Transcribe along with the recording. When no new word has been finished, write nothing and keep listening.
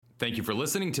Thank you for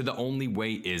listening to The Only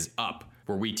Way Is Up,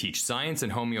 where we teach science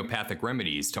and homeopathic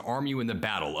remedies to arm you in the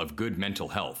battle of good mental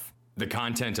health. The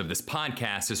content of this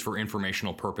podcast is for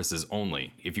informational purposes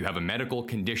only. If you have a medical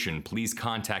condition, please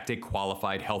contact a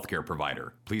qualified healthcare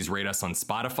provider. Please rate us on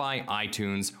Spotify,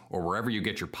 iTunes, or wherever you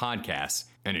get your podcasts,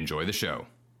 and enjoy the show.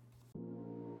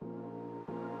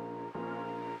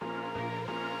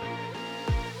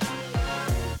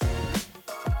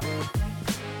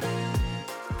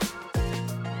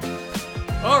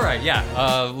 All right,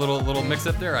 little mix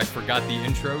up there. I forgot the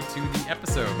intro to the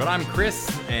episode, but I'm Chris,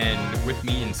 and with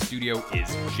me in studio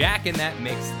is Jack, and that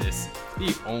makes this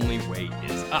The Only Way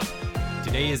Is Up.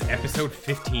 Today is episode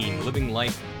 15, living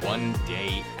life one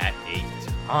day at a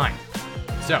time.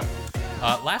 So,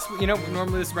 last week,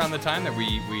 normally this is around the time that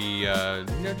we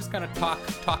just kind of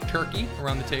talk turkey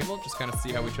around the table, just kind of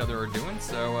see how each other are doing.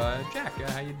 So, Jack,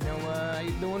 how you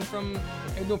doing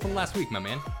from last week, my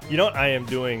man? You know what? I am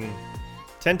doing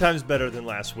 10 times better than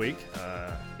last week.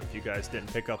 If you guys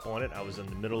didn't pick up on it, I was in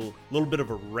the middle, a little bit of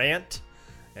a rant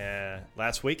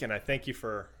last week, and I thank you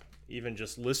for even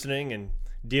just listening and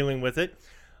dealing with it.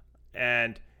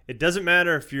 And it doesn't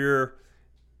matter if you're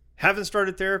haven't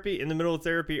started therapy, in the middle of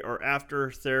therapy, or after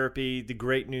therapy. The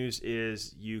great news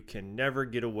is you can never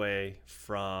get away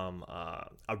from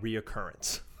a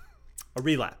reoccurrence, a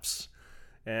relapse.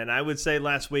 And I would say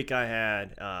last week I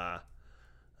had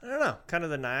I don't know, kind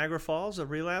of the Niagara Falls of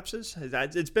relapses.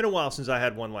 It's been a while since I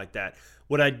had one like that.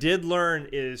 What I did learn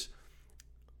is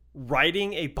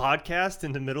writing a podcast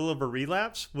in the middle of a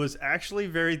relapse was actually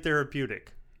very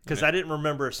therapeutic because I didn't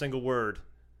remember a single word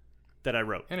that I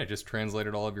wrote. And it just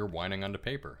translated all of your whining onto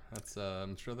paper. That's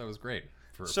I'm sure that was great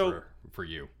for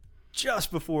you.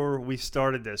 Just before we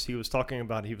started this, he was talking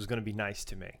about he was going to be nice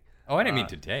to me. Oh, I didn't mean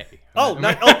today.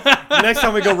 Next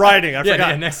time we go riding. I forgot.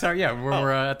 Yeah, next time. Yeah, when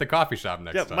we're at the coffee shop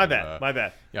next time. My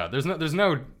bad. Yeah, there's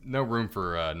no room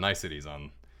for niceties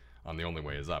on The Only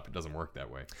Way Is Up. It doesn't work that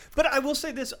way. But I will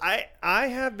say this: I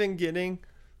have been getting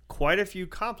quite a few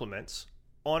compliments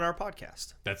on our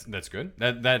podcast. That's good.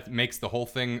 That makes the whole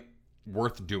thing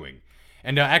worth doing.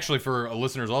 And actually, for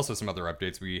listeners, also some other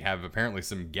updates. We have apparently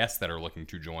some guests that are looking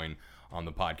to join on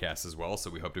the podcast as well. So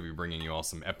we hope to be bringing you all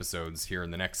some episodes here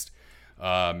in the next,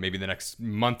 maybe the next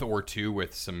month or two,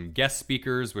 with some guest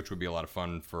speakers, which would be a lot of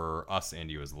fun for us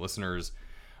and you as the listeners.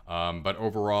 But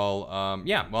overall,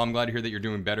 well, I'm glad to hear that you're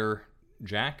doing better,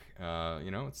 Jack.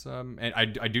 It's and I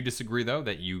do disagree though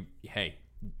that you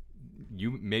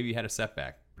maybe had a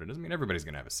setback, but it doesn't mean everybody's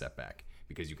gonna have a setback,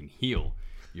 because you can heal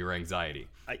your anxiety.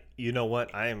 You know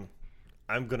what?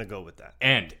 I'm gonna go with that.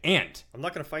 And I'm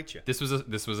not gonna fight you. This was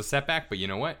a setback, but you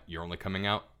know what? You're only coming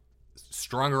out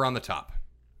stronger on the top.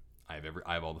 I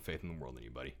have all the faith in the world in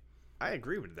you, buddy. I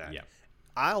agree with that. Yeah.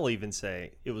 I'll even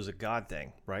say it was a God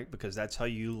thing, right? Because that's how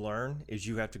you learn, is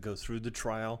you have to go through the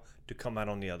trial to come out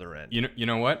on the other end. You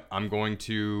know what? I'm going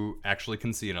to actually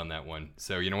concede on that one.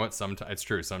 So you know what? It's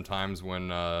true. Sometimes when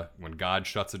God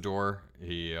shuts a door,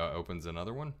 He opens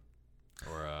another one.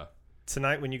 Or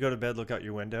tonight, when you go to bed, look out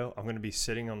your window. I'm going to be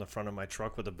sitting on the front of my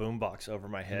truck with a boombox over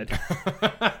my head.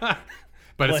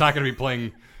 But it's not going to be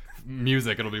playing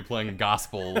music. It'll be playing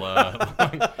gospel.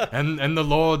 And the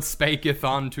Lord spaketh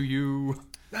unto you.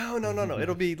 No.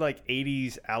 It'll be like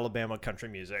 80s Alabama country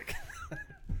music.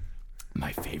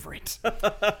 My favorite.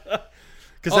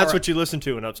 Because that's what you listen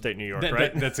to in upstate New York,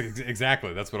 right? That's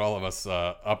exactly. That's what all of us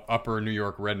upper New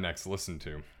York rednecks listen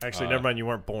to. Actually, never mind. You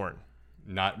weren't born.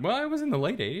 I was in the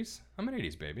late 80s. I'm an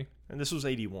 80s baby. And this was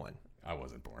 81. I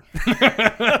wasn't born.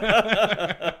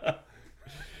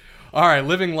 All right,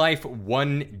 living life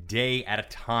one day at a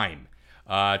time.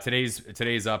 Today's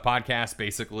podcast,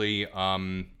 basically,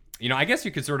 I guess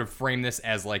you could sort of frame this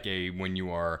as like when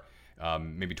you are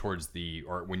maybe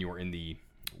when you are in the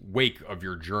wake of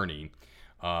your journey,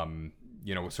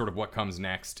 sort of what comes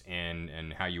next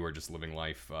and how you are just living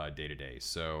life day to day.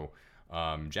 So,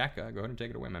 Jack, go ahead and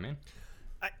take it away, my man.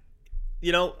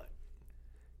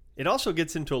 It also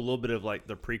gets into a little bit of like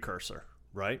the precursor,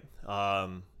 right?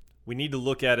 We need to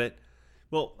look at it.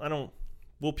 Well,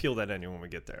 we'll peel that in when we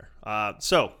get there.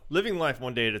 So living life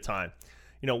one day at a time,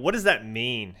 what does that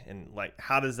mean? And like,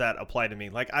 how does that apply to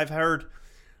me? Like I've heard,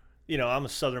 I'm a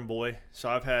Southern boy. So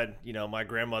I've had, my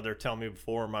grandmother tell me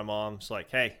before, my mom's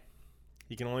like, hey,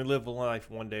 you can only live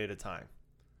life one day at a time.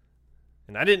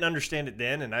 And I didn't understand it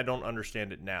then, and I don't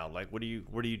understand it now. Like, what are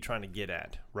you trying to get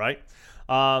at, right?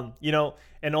 And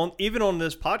even on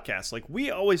this podcast, like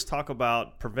we always talk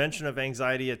about prevention of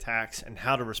anxiety attacks and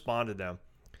how to respond to them,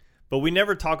 but we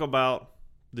never talk about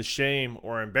the shame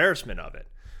or embarrassment of it,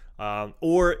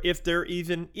 or if there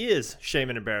even is shame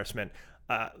and embarrassment.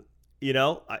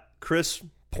 Chris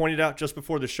pointed out just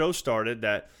before the show started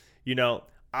that,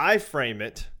 I frame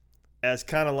it as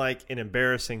kind of like an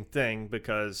embarrassing thing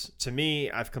because to me,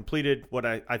 I've completed what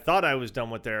I thought I was done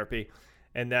with therapy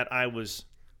and that I was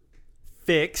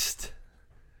fixed,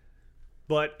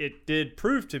 but it did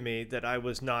prove to me that I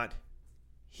was not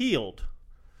healed.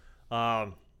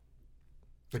 But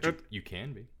you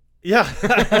can be. Yeah.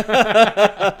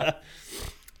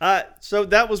 So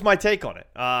that was my take on it.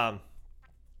 But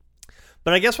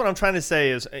I guess what I'm trying to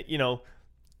say is,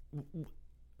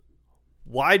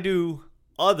 why do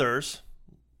others,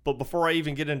 but before I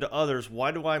even get into others,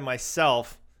 why do I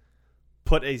myself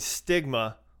put a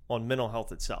stigma on mental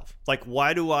health itself? Like,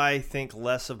 why do I think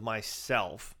less of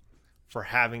myself for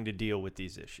having to deal with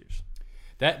these issues?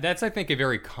 That's, I think, a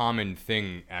very common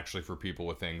thing, actually, for people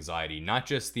with anxiety. Not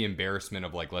just the embarrassment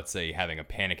of, like, let's say, having a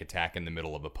panic attack in the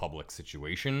middle of a public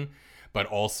situation, but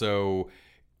also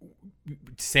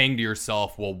saying to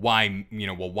yourself, well, why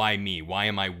me? Why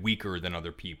am I weaker than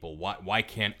other people? Why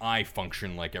can't I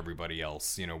function like everybody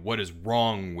else? What is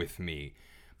wrong with me?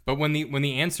 But when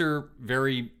the answer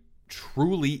very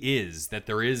truly is that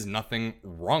there is nothing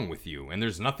wrong with you and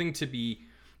there's nothing to be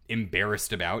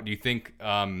embarrassed about, do you think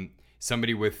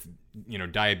somebody with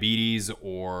diabetes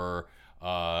or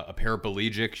a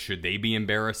paraplegic, should they be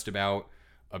embarrassed about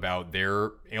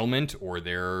their ailment or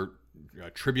their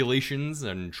tribulations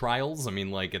and trials? I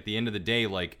mean, like, at the end of the day,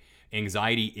 like,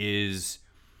 anxiety is,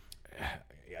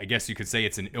 I guess you could say,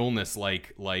 it's an illness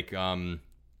like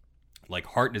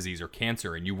heart disease or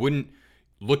cancer, and you wouldn't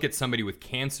look at somebody with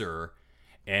cancer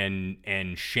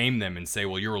and shame them and say,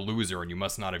 well, you're a loser and you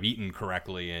must not have eaten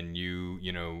correctly and you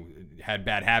had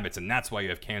bad habits and that's why you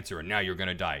have cancer and now you're going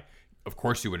to die. Of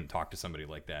course you wouldn't talk to somebody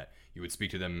like that. You would speak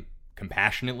to them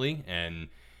compassionately and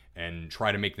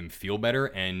try to make them feel better,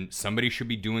 and somebody should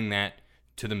be doing that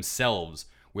to themselves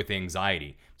with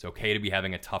anxiety. It's okay to be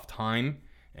having a tough time,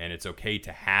 and it's okay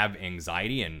to have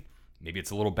anxiety, and maybe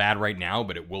it's a little bad right now,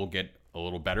 but it will get a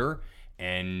little better.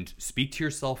 And speak to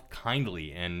yourself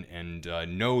kindly and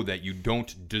know that you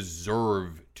don't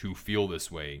deserve to feel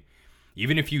this way.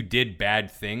 Even if you did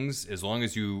bad things, as long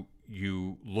as you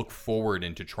look forward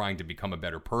into trying to become a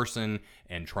better person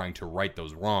and trying to right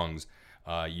those wrongs,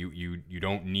 you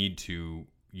don't need to,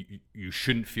 you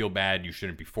shouldn't feel bad. You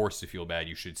shouldn't be forced to feel bad.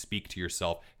 You should speak to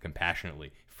yourself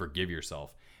compassionately, forgive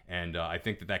yourself. And I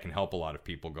think that can help a lot of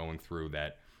people going through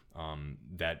that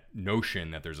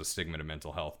notion that there's a stigma to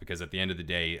mental health, because at the end of the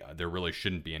day, there really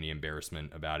shouldn't be any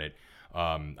embarrassment about it.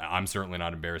 I'm certainly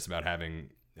not embarrassed about having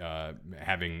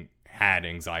had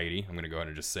anxiety. I'm going to go ahead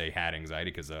and just say had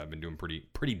anxiety because I've been doing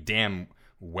pretty damn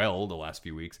well the last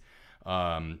few weeks.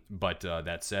 But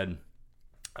that said,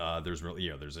 there's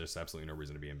just absolutely no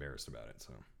reason to be embarrassed about it.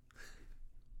 So,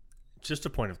 just a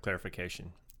point of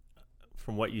clarification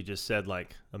from what you just said,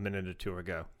 like a minute or two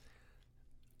ago.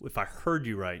 If I heard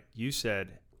you right, you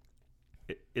said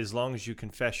as long as you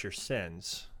confess your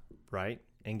sins, right,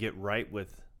 and get right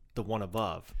with the one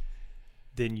above,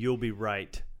 then you'll be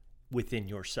right within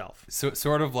yourself. So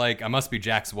sort of like I must be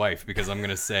Jack's wife because I'm going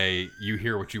to say you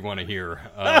hear what you want to hear.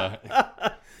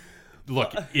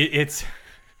 Look, it's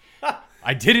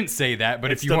I didn't say that,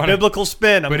 but it's if you want the biblical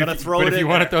spin, I'm going to throw it in. But if you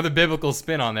want to throw the biblical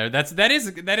spin on there, that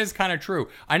is kind of true.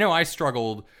 I know I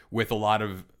struggled with a lot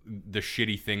of the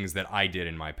shitty things that I did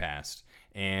in my past,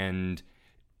 and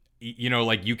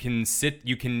like you can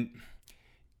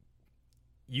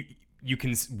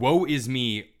woe is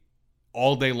me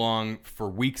all day long for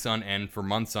weeks on end, for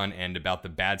months on end about the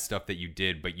bad stuff that you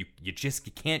did, but you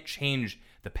can't change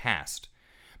the past,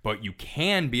 but you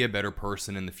can be a better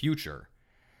person in the future.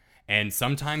 And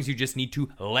sometimes you just need to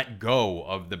let go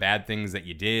of the bad things that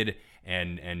you did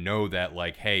and know that,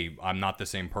 like, hey, I'm not the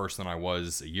same person I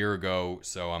was a year ago,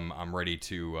 so I'm ready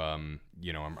to I'm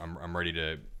ready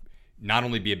to not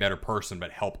only be a better person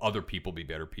but help other people be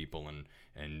better people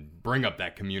and bring up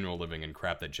that communal living and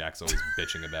crap that Jack's always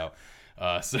bitching about.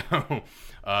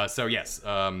 So yes,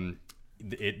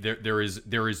 there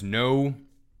is no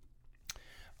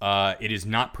it is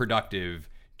not productive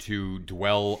to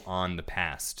dwell on the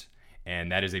past.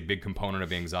 And that is a big component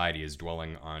of anxiety, is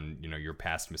dwelling on, your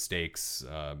past mistakes,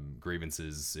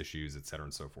 grievances, issues, et cetera,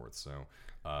 and so forth. So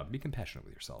be compassionate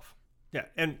with yourself. Yeah,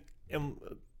 and a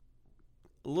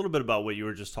little bit about what you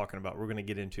were just talking about, we're going to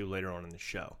get into later on in the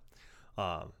show.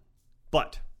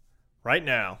 But right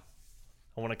now,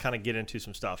 I want to kind of get into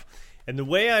some stuff. And the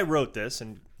way I wrote this,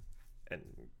 and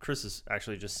Chris is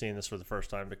actually just seeing this for the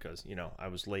first time because, I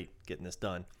was late getting this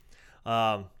done.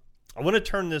 I want to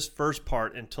turn this first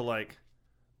part into like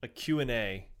a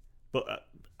Q&A, but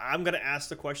I'm going to ask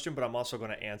the question, but I'm also going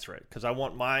to answer it because I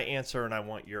want my answer and I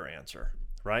want your answer.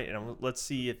 right? And let's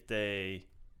see if they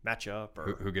match up.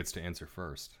 Or Who gets to answer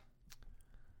first?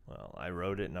 Well, I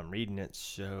wrote it and I'm reading it,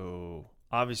 so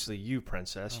obviously you,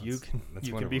 Princess, Oh, you that's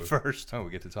can be first. Oh,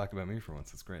 we get to talk about me for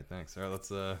once. That's great. Thanks. All right, let's.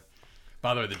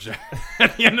 By the way,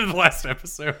 at the end of the last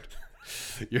episode,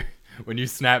 when you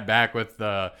snap back with,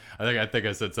 I think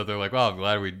I said something like, "Well, I'm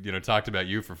glad we talked about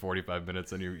you for 45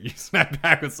 minutes," and you snap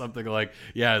back with something like,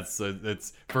 "Yeah,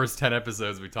 it's first 10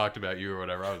 episodes we talked about you or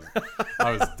whatever."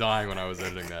 I was dying when I was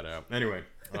editing that out. Anyway.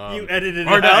 You edited it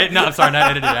out? out? No, I'm sorry,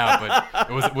 not edited it out, but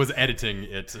it was editing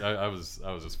it. I was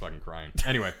just fucking crying.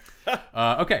 Anyway,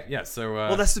 okay, yeah. So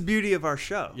well, that's the beauty of our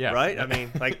show, yeah, right? I mean,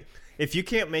 like, if you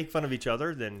can't make fun of each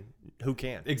other, then who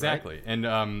can? Exactly,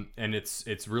 right? And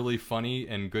it's really funny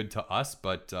and good to us,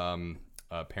 but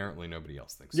apparently nobody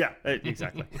else thinks. Yeah,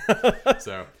 exactly.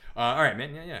 So all right,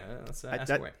 man. Yeah. Let's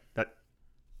ask away.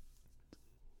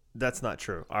 That's not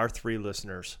true. Our 3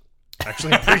 listeners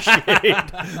actually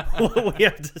appreciate what we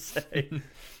have to say.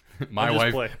 My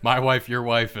wife, your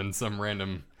wife, and some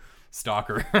random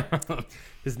stalker.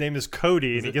 His name is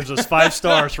Cody, and he gives us 5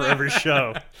 stars for every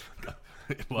show.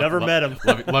 Never met him.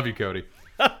 Love you, Cody.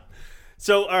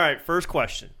 So, all right, first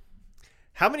question.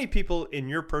 How many people in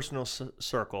your personal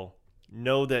circle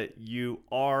know that you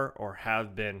are or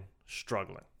have been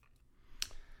struggling?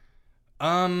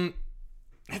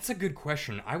 That's a good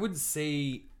question. I would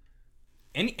say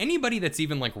anybody that's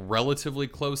even like relatively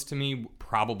close to me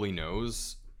probably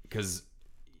knows, because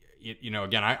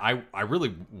again, I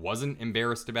really wasn't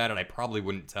embarrassed about it. I probably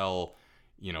wouldn't tell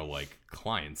like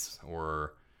clients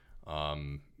or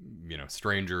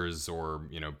strangers or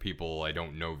people I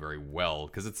don't know very well,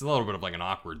 because it's a little bit of like an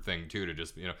awkward thing too to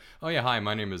just oh yeah, hi,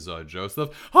 my name is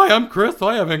Joseph. Hi, I'm Chris.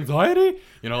 I have anxiety.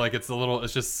 Like it's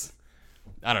just,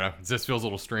 I don't know, it just feels a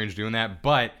little strange doing that.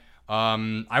 But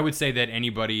I would say that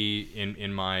anybody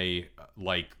in my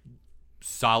like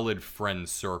solid friend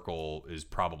circle is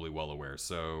probably well aware.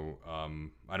 So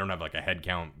I don't have like a head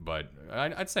count, but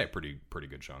I'd say a pretty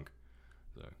good chunk.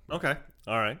 So. Okay,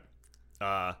 all right.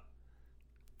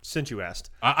 Since you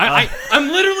asked, I'm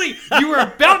literally, you were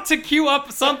about to queue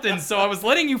up something, so I was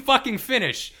letting you fucking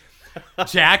finish.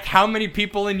 Jack, how many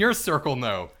people in your circle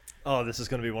know? Oh, this is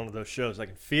going to be one of those shows. I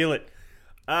can feel it.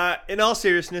 In all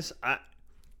seriousness, I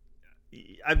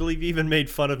believe you even made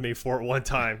fun of me for it one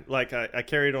time. Like I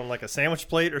carried on like a sandwich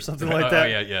plate or something like that.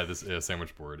 Oh yeah, this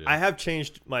sandwich board. Yeah. I have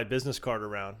changed my business card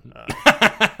around.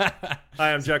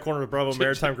 Hi, I'm Jack Horner with Bravo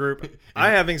Maritime Group.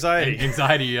 I have anxiety.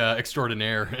 Anxiety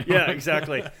extraordinaire. Yeah,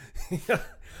 exactly.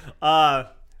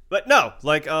 But no,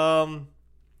 like,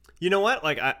 you know what?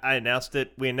 Like I announced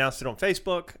it. We announced it on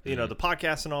Facebook. The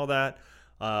podcast and all that.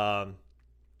 And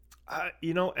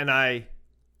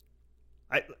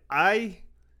I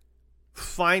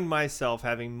find myself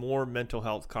having more mental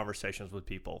health conversations with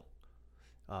people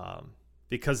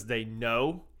because they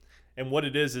know. And what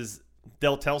it is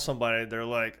they'll tell somebody, they're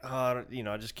like, oh,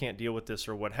 I just can't deal with this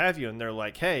or what have you. And they're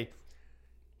like, hey,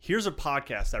 here's a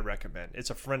podcast I recommend. It's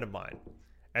a friend of mine.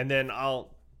 And then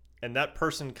and that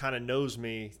person kind of knows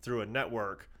me through a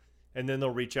network. And then they'll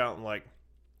reach out and like,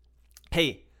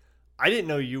 hey, I didn't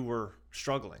know you were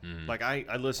struggling. Mm-hmm. Like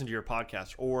I listened to your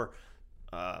podcast, or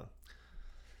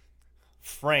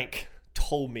Frank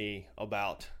told me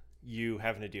about you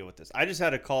having to deal with this. I just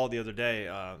had a call the other day.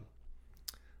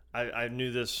 I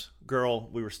knew this girl.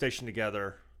 We were stationed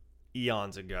together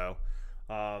eons ago.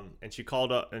 And she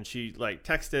called up and she like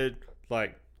texted,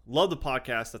 like, love the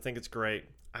podcast. I think it's great.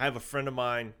 I have a friend of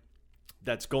mine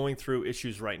that's going through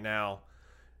issues right now,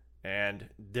 and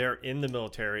they're in the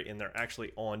military and they're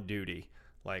actually on duty.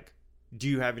 Like, do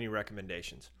you have any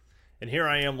recommendations? And here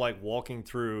I am, like, walking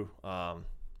through a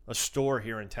store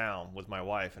here in town with my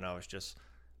wife, and I'm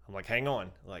like, hang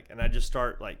on. Like, and I just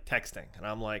start like texting, and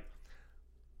I'm like,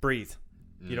 breathe.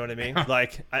 You know what I mean?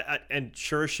 Like, and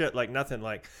sure as shit, like nothing.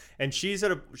 Like, and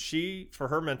for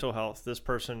her mental health, this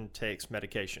person takes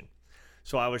medication.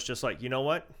 So I was just like, you know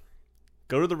what?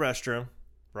 Go to the restroom,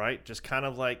 right? Just kind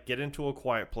of like get into a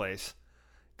quiet place,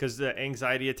 because the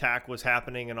anxiety attack was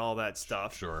happening and all that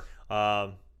stuff. Sure.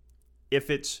 If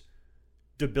it's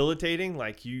debilitating,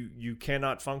 like you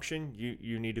cannot function,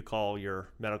 you need to call your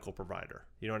medical provider.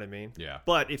 You know what I mean? Yeah.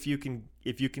 But if you can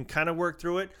kind of work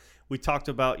through it, we talked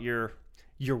about your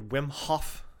Wim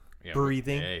Hof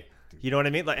breathing. Hey. You know what I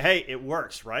mean? Like, hey, it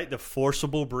works, right? The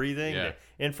forcible breathing, yeah.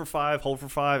 In for 5, hold for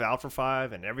 5, out for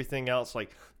 5, and everything else.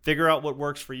 Like, figure out what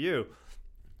works for you.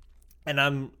 And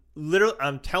I'm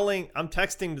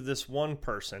texting to this one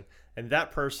person, and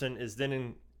that person is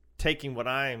then taking what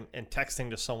I'm and texting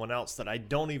to someone else that I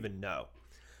don't even know.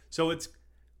 So it's,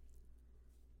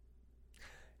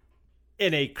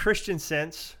 in a Christian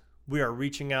sense, we are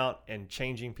reaching out and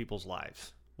changing people's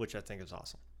lives, which I think is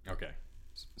awesome. Okay.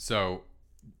 So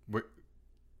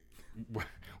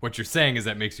what you're saying is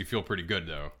that makes you feel pretty good,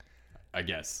 though, I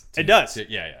guess. It does.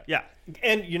 Yeah.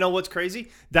 And you know what's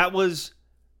crazy? That was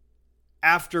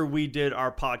after we did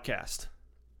our podcast,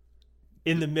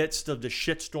 in the midst of the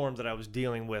shitstorm that I was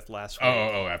dealing with last week.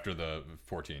 Oh, after the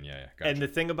 14. Yeah. Gotcha. And the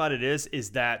thing about it is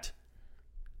that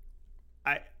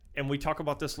and we talk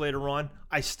about this later on,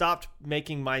 I stopped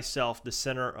making myself the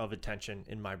center of attention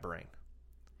in my brain.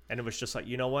 And it was just like,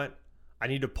 you know what? I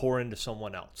need to pour into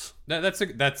someone else.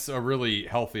 That's a really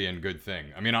healthy and good thing.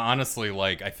 I mean, honestly,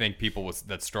 like, I think people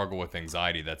that struggle with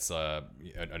anxiety, that's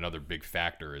another big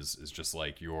factor is just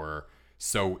like you're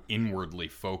so inwardly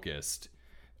focused.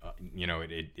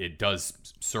 It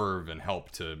does serve and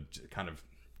help to kind of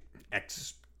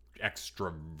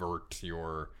extrovert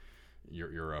your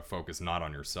focus not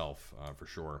on yourself, for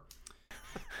sure.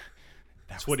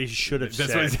 That's what he should have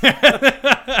said.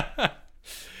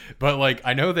 But like,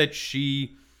 I know that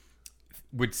she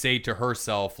would say to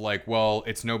herself, like, well,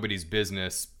 it's nobody's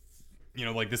business,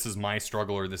 like, this is my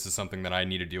struggle, or this is something that I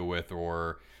need to deal with,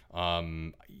 or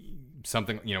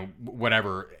something,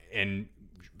 whatever, and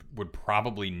would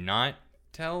probably not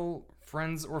tell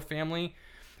friends or family.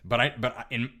 But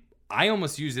I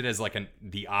almost use it as like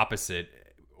the opposite,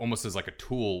 almost as like a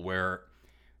tool, where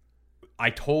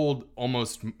I told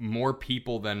almost more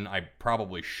people than I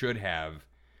probably should have.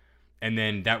 And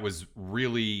then that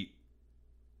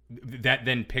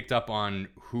then picked up on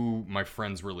who my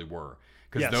friends really were.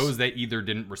 Because those that either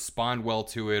didn't respond well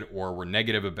to it, or were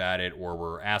negative about it, or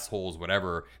were assholes,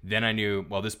 whatever, then I knew,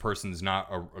 well, this person's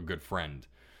not a good friend.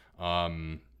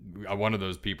 One of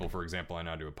those people, for example, I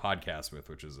now do a podcast with,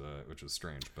 which is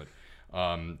strange.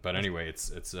 But anyway, it's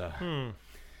that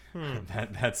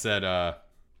said,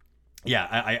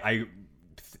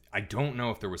 I don't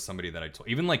know if there was somebody that I told,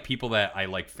 even like people that I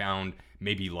like found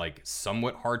maybe like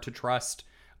somewhat hard to trust,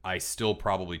 I still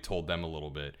probably told them a little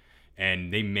bit,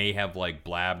 and they may have like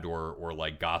blabbed or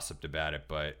like gossiped about it,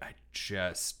 but I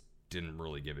just didn't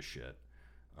really give a shit.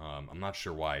 I'm not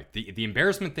sure why. The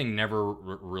embarrassment thing never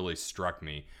really struck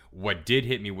me. What did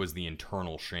hit me was the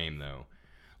internal shame, though.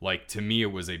 Like, to me,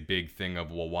 it was a big thing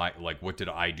of, well, why? Like, what did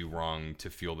I do wrong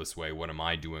to feel this way? What am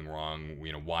I doing wrong?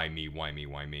 Why me? Why me?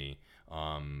 Why me?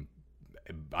 I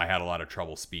had a lot of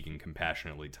trouble speaking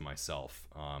compassionately to myself.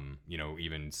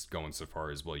 Even going so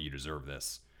far as, well, you deserve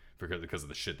this because of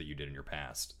the shit that you did in your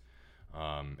past.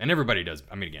 And everybody does.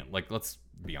 I mean, again, like, let's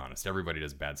be honest. Everybody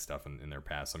does bad stuff in their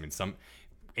past. I mean,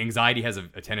 anxiety has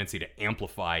a tendency to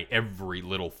amplify every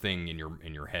little thing in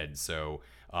your head. So,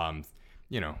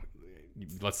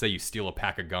 let's say you steal a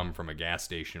pack of gum from a gas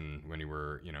station when you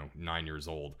were, 9 years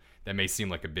old. That may seem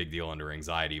like a big deal under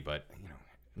anxiety, but,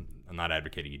 I'm not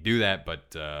advocating you do that,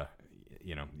 but,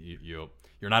 you're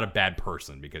not a bad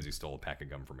person because you stole a pack of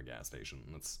gum from a gas station.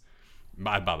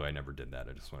 By the way, I never did that.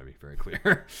 I just want to be very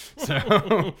clear.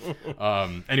 So,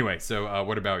 anyway, so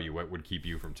what about you? What would keep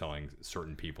you from telling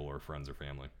certain people or friends or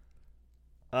family?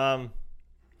 I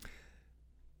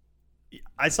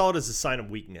saw it as a sign of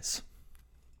weakness.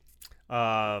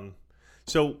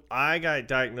 So I got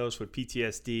diagnosed with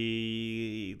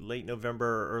PTSD late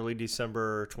November, early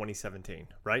December 2017,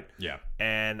 right? Yeah.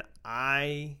 And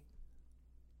I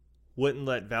wouldn't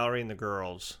let Valerie and the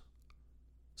girls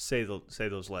say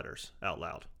those letters out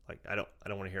loud. Like, I don't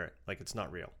want to hear it. Like, it's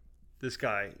not real. This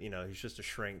guy, he's just a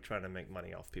shrink trying to make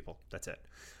money off people. That's it.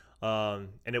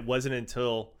 And it wasn't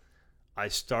until I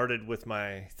started with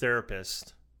my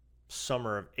therapist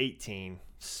summer of 18,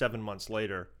 7 months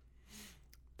later,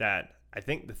 that I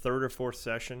think the third or fourth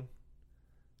session,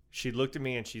 she looked at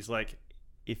me and she's like,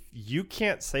 if you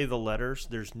can't say the letters,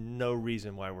 there's no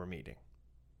reason why we're meeting.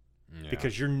 Yeah.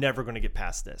 Because you're never going to get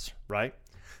past this, right?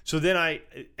 So then I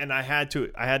had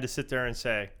to sit there and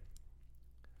say,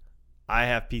 I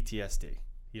have PTSD.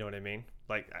 You know what I mean?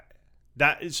 Like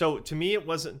that. So to me, it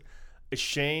wasn't a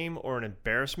shame or an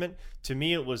embarrassment. To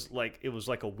me, it was like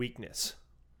a weakness.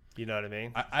 You know what I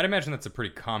mean? I'd imagine that's a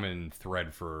pretty common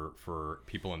thread for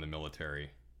people in the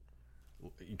military,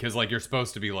 because like you're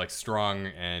supposed to be like strong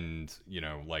and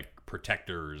like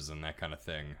protectors and that kind of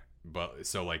thing. But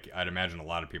so like I'd imagine a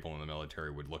lot of people in the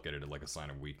military would look at it like a sign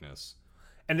of weakness.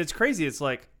 And it's crazy. It's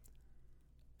like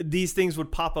these things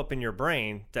would pop up in your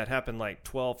brain that happened like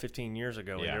 12, 15 years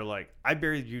ago. Yeah. And you're like, I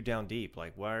buried you down deep.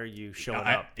 Like, why are you showing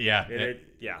up? Yeah.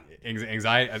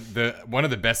 Anxiety. One of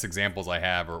the best examples I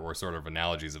have or sort of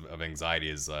analogies of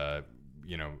anxiety is,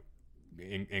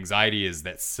 anxiety is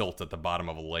that silt at the bottom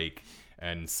of a lake,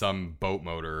 and some boat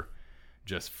motor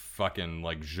just fucking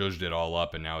like zhuzhed it all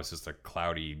up, and now it's just a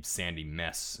cloudy, sandy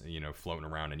mess, floating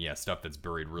around. And yeah, stuff that's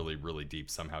buried really, really deep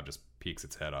somehow just peeks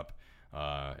its head up.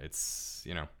 It's,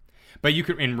 but you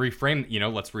could, and reframe,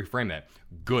 let's reframe that.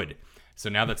 Good. So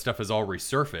now that stuff is all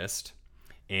resurfaced,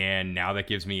 and now that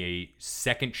gives me a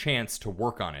second chance to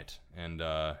work on it and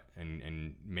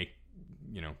make,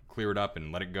 clear it up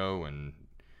and let it go and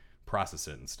process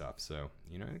it and stuff. So,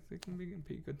 it can be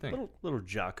a good thing. Little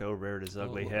Jocko reared his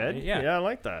ugly little, head. Yeah, I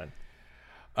like that.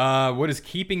 What is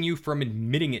keeping you from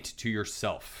admitting it to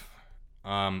yourself?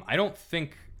 I don't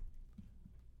think...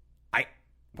 I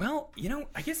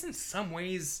guess in some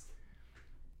ways...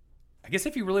 I guess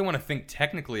if you really want to think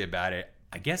technically about it,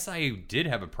 I guess I did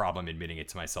have a problem admitting it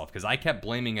to myself because I kept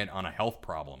blaming it on a health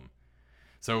problem.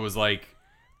 So it was like...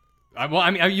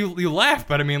 you laugh,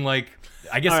 but I mean, like,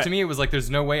 I guess right. To me it was like, there's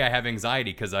no way I have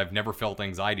anxiety because I've never felt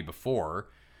anxiety before.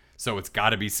 So it's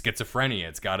got to be schizophrenia.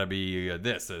 It's got to be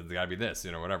this. It's got to be this,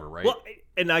 whatever, right? Well,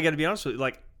 and I got to be honest with you,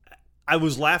 like, I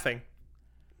was laughing.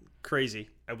 Crazy.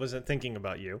 I wasn't thinking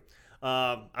about you.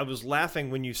 I was laughing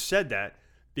when you said that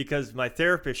because my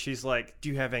therapist, she's like, do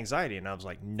you have anxiety? And I was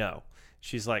like, no.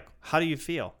 She's like, how do you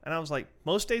feel? And I was like,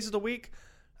 most days of the week,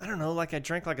 I don't know, like I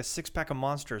drank like a 6-pack of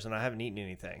Monsters and I haven't eaten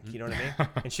anything. You know what I mean?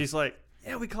 And she's like,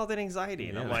 yeah, we call that anxiety.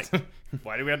 And I'm like,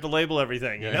 why do we have to label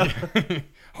everything?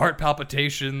 Heart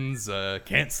palpitations,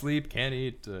 can't sleep, can't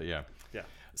eat. Yeah.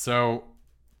 So,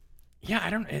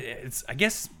 yeah, I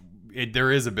guess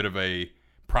there is a bit of a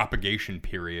propagation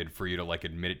period for you to like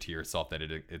admit it to yourself that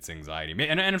it's anxiety.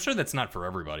 And I'm sure that's not for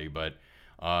everybody, but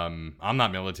I'm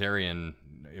not military and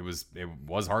it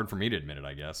was hard for me to admit it,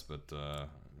 I guess. But,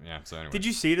 yeah, so anyway. Did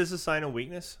you see it as a sign of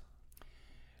weakness?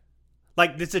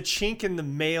 Like, it's a chink in the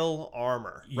male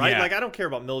armor, right? Yeah. Like, I don't care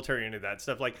about military or any of that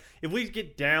stuff. Like, if we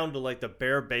get down to, like, the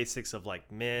bare basics of,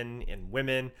 like, men and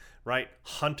women, right?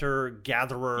 Hunter,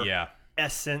 gatherer,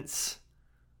 essence.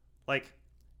 Like,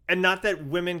 and not that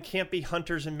women can't be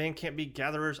hunters and men can't be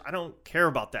gatherers. I don't care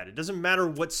about that. It doesn't matter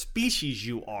what species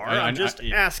you are. I'm just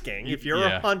asking, if you're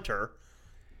a hunter...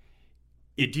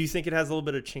 do you think it has a little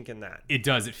bit of chink in that? It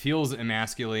does. It feels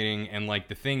emasculating, and like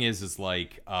the thing is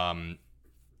like,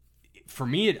 for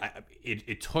me,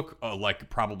 it took like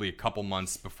probably a couple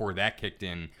months before that kicked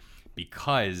in,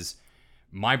 because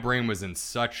my brain was in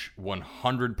such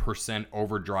 100%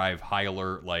 overdrive, high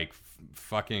alert, like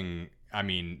fucking. I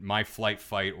mean, my flight,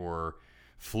 fight, or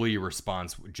flee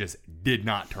response just did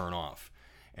not turn off,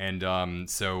 and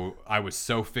so I was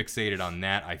so fixated on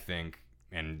that, I think,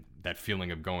 and that feeling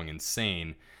of going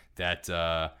insane that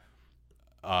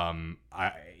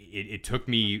it took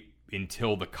me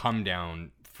until the come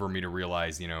down for me to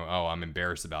realize, I'm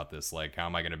embarrassed about this. Like, how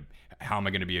am I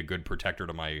gonna be a good protector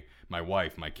to my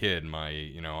wife, my kid, am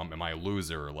I a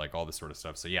loser? Like all this sort of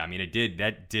stuff. So yeah, I mean,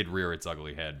 that did rear its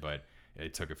ugly head, but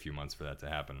it took a few months for that to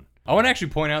happen. I want to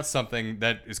actually point out something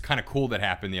that is kind of cool that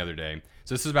happened the other day.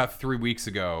 So this is about 3 weeks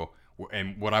ago,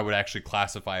 and what I would actually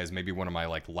classify as maybe one of my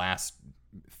like last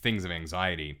things of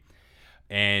anxiety.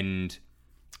 And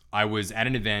I was at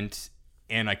an event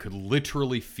and I could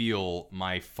literally feel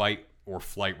my fight or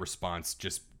flight response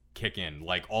just kick in.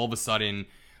 Like all of a sudden,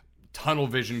 tunnel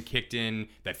vision kicked in,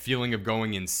 that feeling of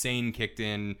going insane kicked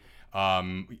in,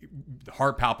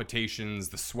 heart palpitations,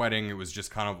 the sweating. It was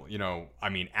just kind of,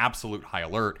 absolute high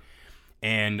alert.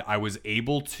 And I was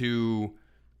able to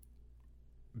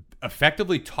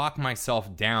effectively talk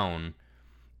myself down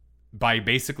by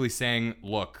basically saying,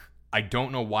 look, I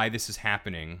don't know why this is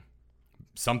happening.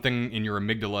 Something in your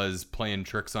amygdala is playing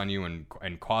tricks on you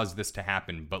and caused this to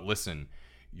happen. But listen,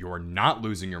 you're not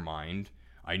losing your mind.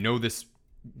 I know this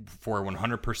for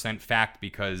 100% fact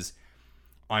because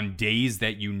on days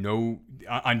that you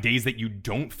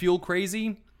don't feel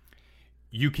crazy,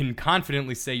 you can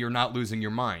confidently say you're not losing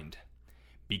your mind.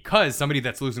 Because somebody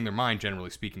that's losing their mind, generally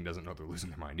speaking, doesn't know they're losing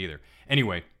their mind either.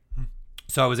 Anyway,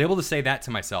 so I was able to say that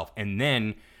to myself and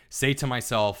then say to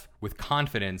myself with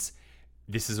confidence,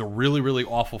 this is a really, really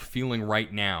awful feeling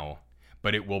right now,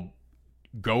 but it will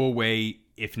go away,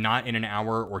 if not in an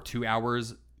hour or 2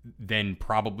 hours, then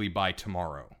probably by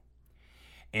tomorrow.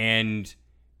 And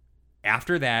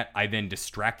after that, I then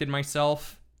distracted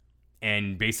myself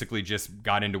and basically just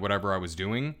got into whatever I was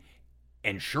doing.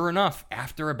 And sure enough,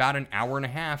 after about an hour and a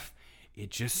half,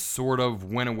 it just sort of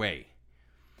went away.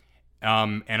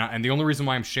 And the only reason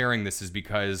why I'm sharing this is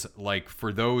because, like,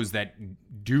 for those that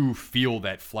do feel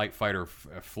that flight, fight, or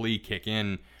flee kick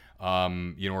in,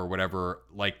 or whatever,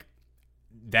 like,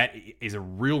 that is a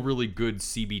really good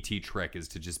CBT trick, is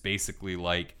to just basically,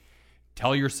 like,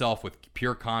 tell yourself with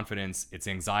pure confidence, it's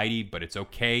anxiety, but it's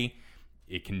okay.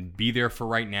 it can be there for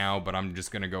right now, but I'm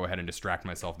just going to go ahead and distract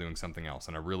myself doing something else.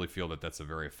 And I really feel that that's a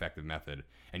very effective method.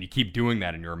 And you keep doing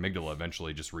that, and your amygdala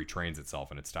eventually just retrains itself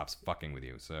and it stops fucking with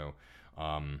you. So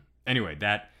anyway,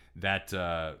 that is,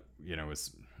 I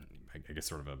guess,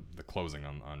 sort of the closing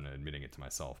on admitting it to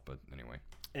myself. But anyway.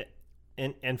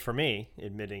 And for me,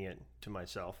 admitting it to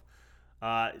myself,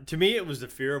 to me, it was the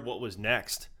fear of what was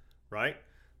next, right?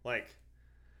 Like,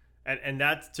 and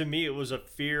that, to me, it was a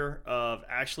fear of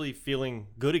actually feeling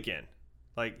good again.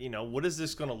 Like, what is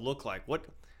this going to look like? What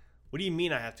do you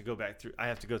mean I have to go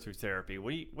through therapy?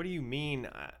 What do you mean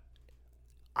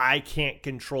I can't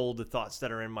control the thoughts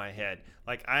that are in my head?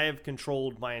 Like, I have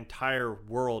controlled my entire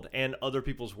world and other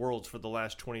people's worlds for the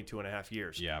last 22 and a half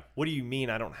years. Yeah. What do you mean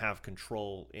I don't have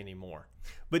control anymore?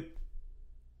 But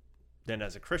then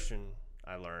as a Christian,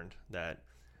 I learned that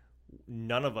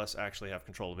none of us actually have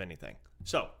control of anything.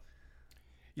 So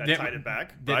that tied it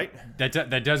back, right?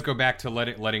 That does go back to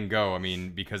letting go. I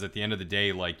mean, because at the end of the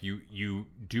day, like, you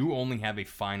do only have a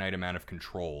finite amount of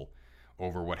control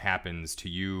over what happens to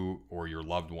you or your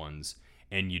loved ones,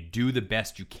 and you do the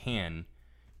best you can.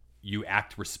 You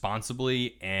act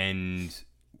responsibly and,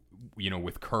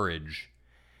 with courage,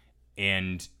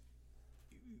 and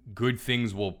good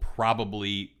things will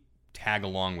probably tag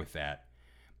along with that.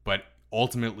 But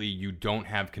ultimately, you don't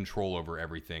have control over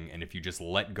everything, and if you just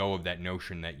let go of that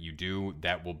notion that you do,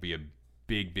 that will be a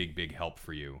big, big, big help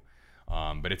for you.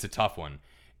 But it's a tough one.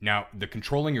 Now, the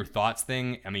controlling your thoughts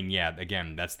thing, I mean, yeah,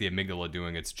 again, that's the amygdala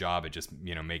doing its job at just,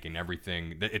 making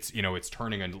everything, it's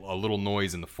turning a little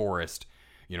noise in the forest,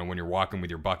 when you're walking with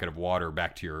your bucket of water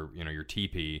back to your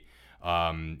teepee,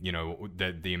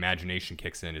 the imagination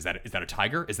kicks in. Is that a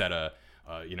tiger? Is that a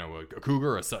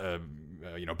cougar, a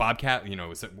bobcat?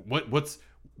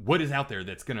 What is out there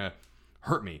that's gonna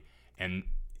hurt me? And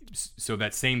so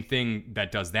that same thing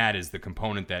that does that is the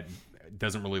component that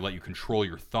doesn't really let you control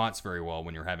your thoughts very well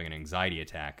when you're having an anxiety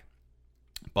attack.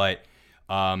 But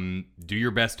do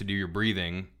your best to do your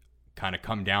breathing, kind of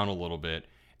come down a little bit,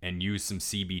 and use some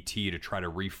CBT to try to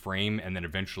reframe, and then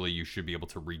eventually you should be able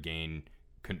to regain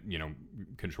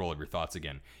control of your thoughts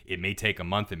again. It may take a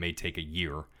month, it may take a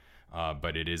year.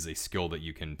 But it is a skill that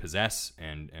you can possess,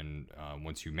 and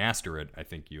once you master it, I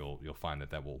think you'll find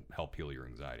that will help heal your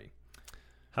anxiety.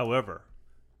 However,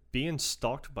 being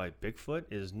stalked by Bigfoot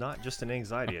is not just an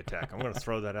anxiety attack. I'm going to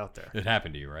throw that out there. It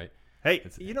happened to you, right? Hey,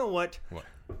 you know what? What?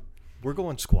 We're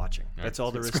going squatching. That's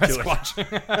all there is to it.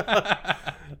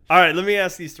 All right, let me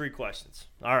ask these 3 questions.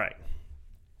 All right.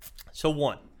 So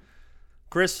 1,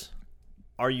 Chris,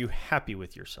 are you happy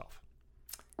with yourself?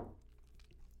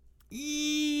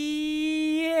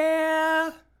 Yeah.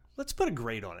 Let's put a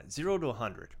grade on it. 0 to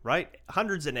 100, right?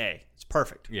 100's an A. It's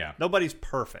perfect. Yeah. Nobody's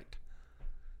perfect.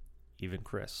 Even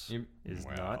Chris is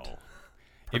not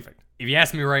perfect. If you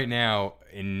ask me right now,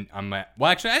 I'm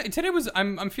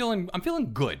feeling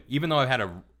good, even though I've had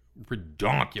a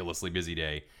redonkulously busy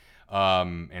day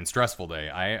and stressful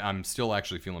day. I'm still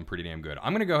actually feeling pretty damn good.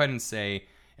 I'm gonna go ahead and say,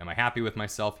 am I happy with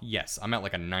myself? Yes. I'm at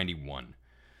like a 91.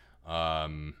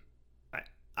 I'm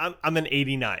an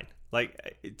 89.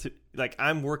 Like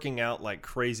I'm working out like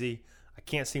crazy. I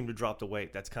can't seem to drop the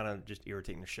weight. That's kind of just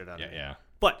irritating the shit out of me. Yeah.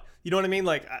 But you know what I mean?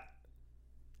 Like,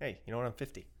 hey, you know what? I'm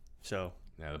 50. So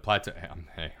yeah, the plateau.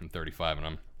 I'm 35, and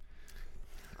I'm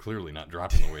clearly not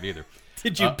dropping the weight either.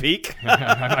 Did you peak?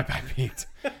 I peaked.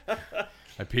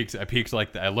 I peaked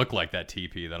like I look like that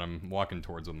TP that I'm walking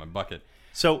towards with my bucket.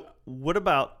 So what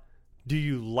about, do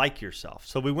you like yourself?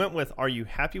 So we went with, are you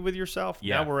happy with yourself?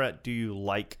 Yeah. Now we're at, do you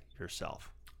like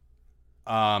yourself?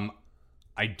 I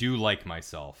do like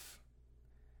myself.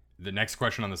 The next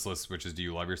question on this list, which is, do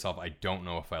you love yourself? I don't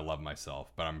know if I love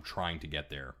myself, but I'm trying to get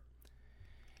there.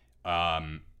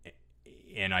 And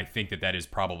I think that is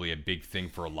probably a big thing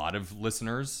for a lot of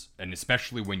listeners, and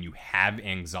especially when you have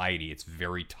anxiety, it's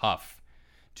very tough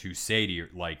to say to you,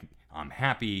 like, I'm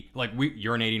happy. Like,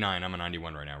 you're an 89, I'm a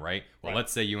 91 right now, right? Well,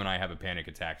 let's say you and I have a panic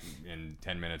attack in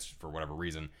 10 minutes for whatever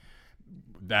reason.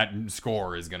 That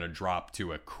score is going to drop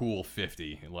to a cool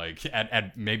 50, like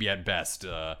at maybe at best.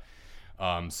 So,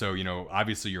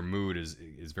 obviously your mood is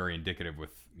very indicative with,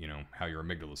 how your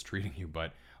amygdala is treating you.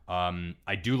 But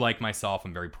I do like myself.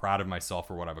 I'm very proud of myself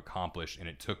for what I've accomplished. And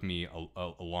it took me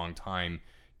a long time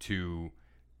to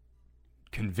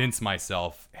convince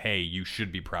myself, hey, you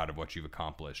should be proud of what you've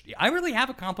accomplished. I really have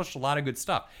accomplished a lot of good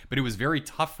stuff, but it was very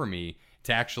tough for me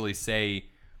to actually say,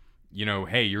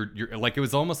 hey, you're like, it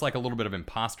was almost like a little bit of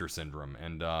imposter syndrome,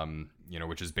 and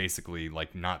which is basically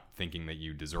like not thinking that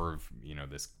you deserve,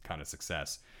 this kind of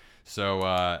success. So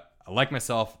I like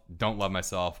myself, don't love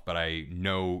myself, but I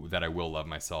know that I will love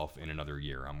myself in another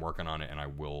year. I'm working on it, and I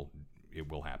will it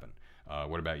will happen.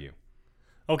 What about you?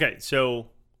 Okay, so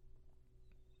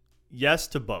yes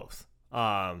to both.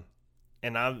 And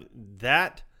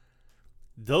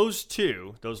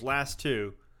those last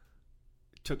two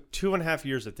took 2.5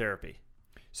 years of therapy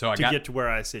So to get to where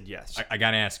I said yes. I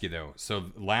got to ask you though.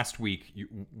 So last week,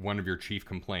 one of your chief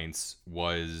complaints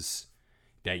was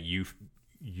that you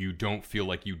don't feel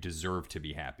like you deserve to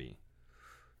be happy.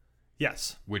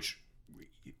 Yes. Which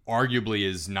arguably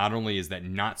is not only is that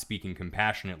not speaking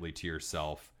compassionately to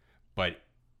yourself, but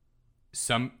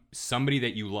somebody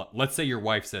that you love. Let's say your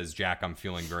wife says, "Jack, I'm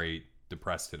feeling very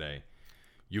depressed today."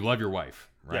 You love your wife,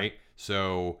 right? Yeah.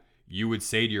 So you would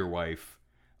say to your wife,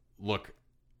 "Look,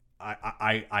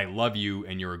 I love you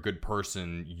and you're a good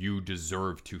person. You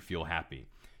deserve to feel happy.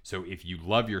 So if you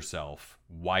love yourself,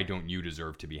 why don't you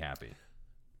deserve to be happy?"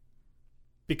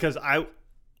 Because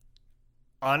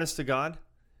honest to God,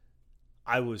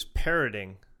 I was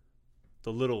parroting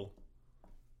the little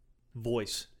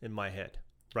voice in my head,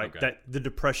 right? Okay. That the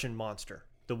depression monster,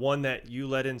 the one that you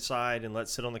let inside and let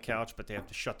sit on the couch, but they have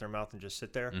to shut their mouth and just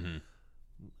sit there. Mm-hmm.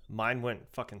 Mine went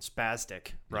fucking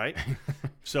spastic, right?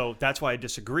 So that's why I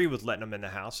disagree with letting them in the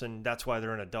house, and that's why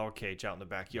they're in a dog cage out in the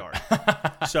backyard.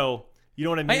 So you know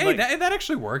what I mean? Hey, that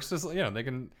actually works. Just, they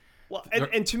can. Well,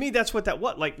 and to me, that's what that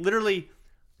was. Like literally,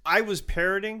 I was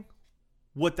parroting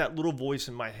what that little voice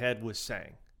in my head was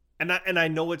saying, and I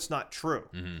know it's not true,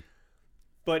 mm-hmm.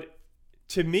 but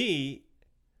to me,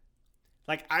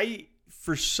 like I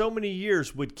for so many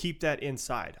years would keep that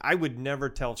inside. I would never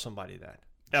tell somebody that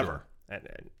ever. Sure.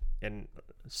 And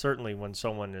certainly when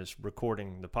someone is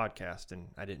recording the podcast and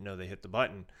I didn't know they hit the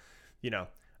button, I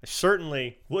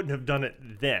certainly wouldn't have done it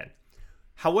then.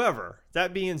 However,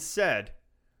 that being said,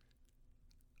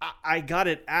 I got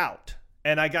it out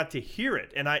and I got to hear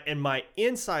it. And my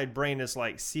inside brain is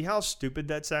like, see how stupid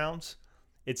that sounds?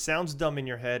 It sounds dumb in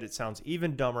your head. It sounds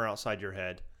even dumber outside your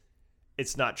head.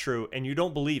 It's not true. And you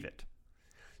don't believe it.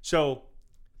 So,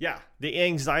 yeah, the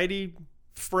anxiety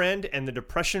friend and the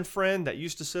depression friend that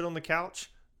used to sit on the couch,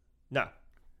 no,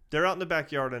 they're out in the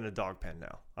backyard in a dog pen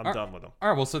now. I'm done with them. All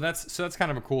right, well, so that's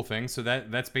kind of a cool thing. So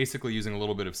that's basically using a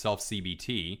little bit of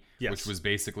self-CBT, yes. Which was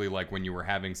basically like when you were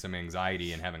having some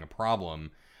anxiety and having a problem,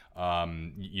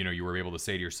 you were able to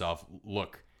say to yourself,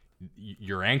 look,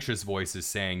 your anxious voice is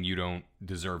saying you don't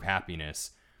deserve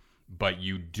happiness, but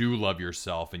you do love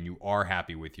yourself and you are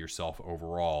happy with yourself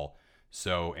overall.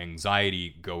 So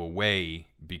anxiety, go away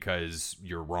because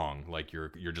you're wrong. Like you're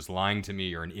just lying to me.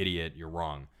 You're an idiot. You're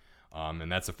wrong.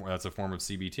 And that's a form of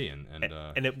CBT.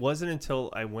 And it wasn't until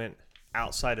I went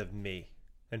outside of me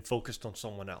and focused on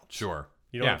someone else. Sure.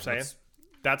 You know what I'm saying?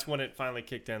 That's when it finally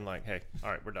kicked in. Like, hey, all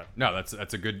right, we're done. No,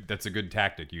 that's a good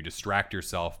tactic. You distract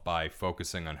yourself by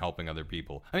focusing on helping other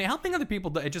people. I mean, helping other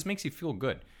people, it just makes you feel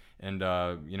good. And,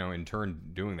 in turn,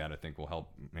 doing that, I think, will help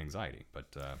anxiety.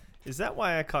 But is that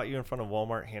why I caught you in front of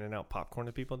Walmart handing out popcorn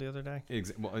to people the other day?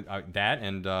 That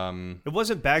and... it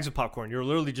wasn't bags of popcorn. You were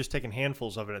literally just taking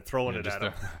handfuls of it and throwing it at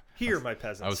them. Here, my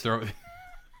peasants. I was throwing...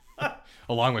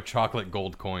 along with chocolate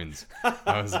gold coins.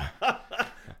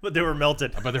 But they were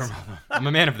melted. I'm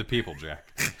a man of the people,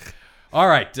 Jack. All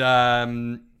right.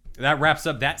 That wraps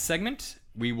up that segment.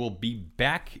 We will be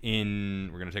back we're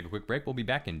going to take a quick break. We'll be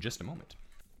back in just a moment.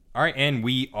 All right, and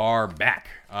we are back.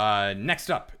 Next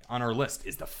up on our list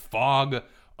is the fog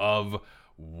of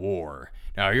war.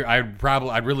 Now,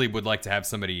 I really would like to have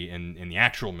somebody in the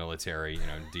actual military,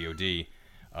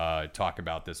 DOD, talk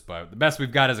about this, but the best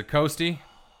we've got is a Coastie.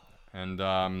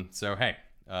 And so, hey,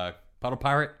 Puddle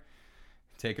Pirate,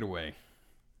 take it away.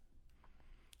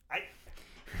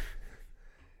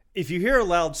 If you hear a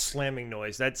loud slamming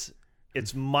noise,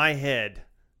 it's my head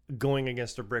going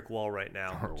against a brick wall right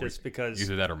now, just because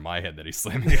either that or my head that he's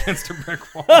slamming against a brick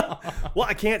wall. Well,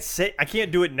 I can't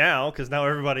do it now because now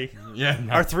everybody,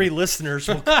 our 3 listeners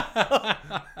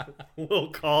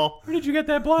will call. Where did you get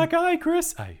that black eye,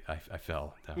 Chris? I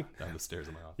fell down the stairs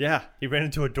of my office. Yeah, he ran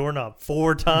into a doorknob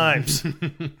 4 times.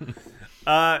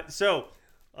 So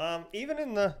even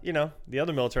in the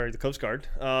other military, the Coast Guard,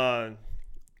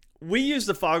 we use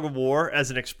the fog of war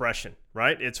as an expression,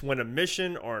 right? It's when a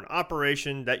mission or an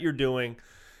operation that you're doing,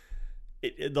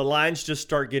 the lines just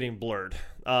start getting blurred.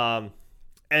 And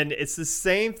it's the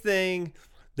same thing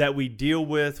that we deal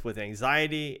with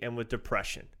anxiety and with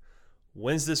depression.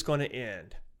 When's this going to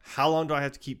end? How long do I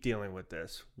have to keep dealing with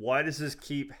this? Why does this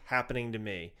keep happening to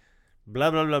me?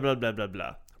 Blah, blah, blah, blah, blah, blah,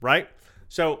 blah, right?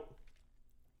 So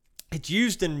it's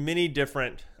used in many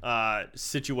different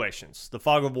situations. The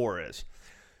fog of war is.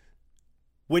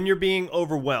 When you're being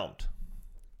overwhelmed,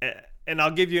 and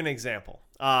I'll give you an example.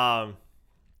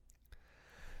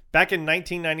 back in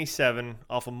 1997,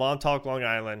 off of Montauk, Long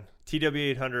Island,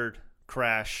 TW-800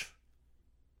 crash,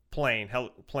 plane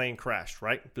crashed,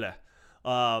 right?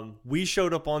 Blah. We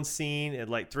showed up on scene at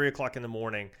like 3 o'clock in the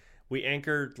morning. We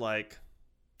anchored like,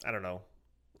 I don't know,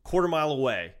 a quarter mile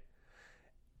away.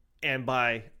 And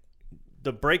by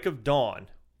the break of dawn,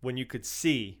 when you could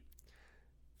see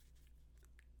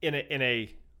in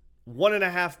a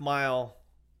 1.5 mile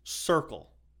circle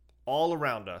all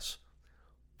around us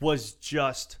was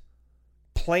just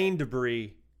plane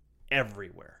debris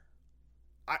everywhere.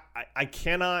 I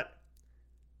cannot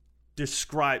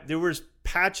describe. There was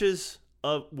patches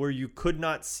of where you could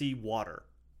not see water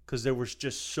because there was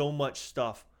just so much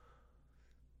stuff.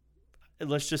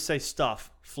 Let's just say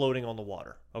stuff floating on the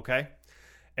water, okay?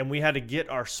 And we had to get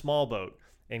our small boat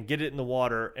and get it in the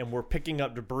water, and we're picking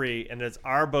up debris, and it's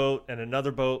our boat and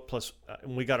another boat, plus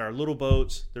and we got our little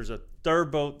boats. There's a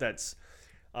third boat that's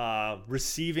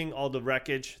receiving all the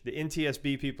wreckage. The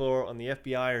NTSB people on the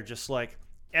FBI are just like,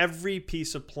 every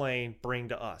piece of plane bring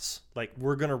to us. Like,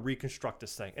 we're going to reconstruct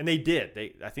this thing. And they did.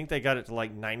 I think they got it to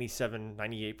like 97,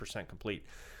 98% complete.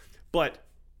 But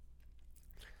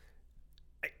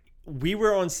we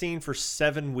were on scene for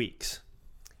 7 weeks.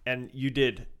 And you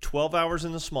did 12 hours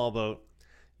in the small boat.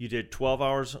 You did 12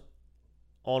 hours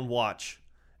on watch.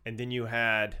 And then you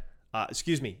had, 8,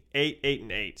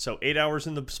 and 8. So 8 hours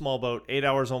in the small boat, 8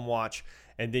 hours on watch.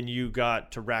 And then you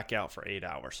got to rack out for 8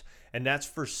 hours. And that's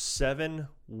for 7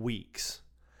 weeks.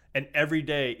 And every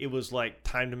day it was like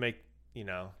time to make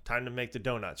the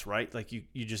donuts, right? Like you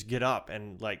just get up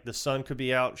and like the sun could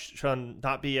be out, sun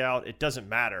not be out. It doesn't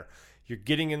matter. You're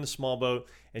getting in the small boat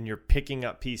and you're picking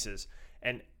up pieces.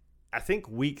 And I think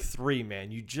week 3,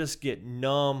 man, you just get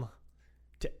numb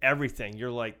to everything.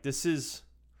 You're like, this is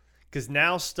because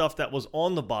now stuff that was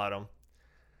on the bottom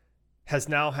has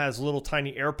little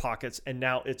tiny air pockets, and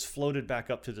now it's floated back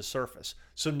up to the surface.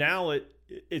 So now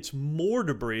it's more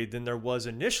debris than there was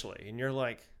initially, and you're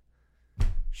like,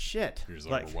 shit. You're just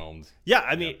like, overwhelmed. Yeah,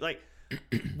 I mean, like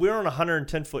we're on a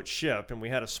 110-foot ship, and we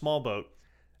had a small boat,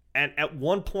 and at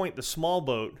one point the small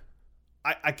boat,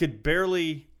 I could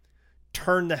barely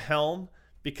turn the helm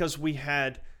because we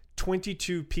had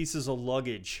 22 pieces of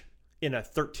luggage in a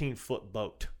 13-foot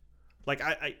boat. Like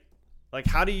like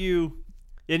how do you?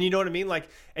 And you know what I mean? Like,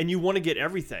 and you want to get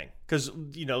everything because,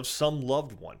 some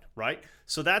loved one, right?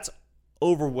 So that's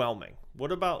overwhelming.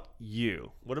 What about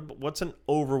you? What's an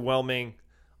overwhelming?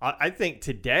 I think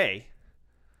today,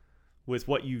 with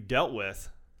what you dealt with,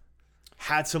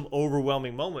 had some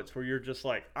overwhelming moments where you're just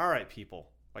like, all right,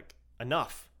 people, like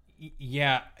enough.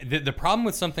 Yeah. The problem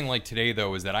with something like today,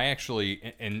 though, is that I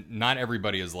actually, and not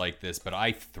everybody is like this, but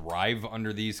I thrive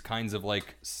under these kinds of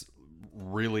like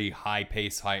really high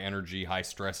pace, high energy, high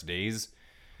stress days.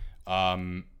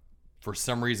 For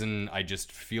some reason, I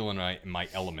just feel in my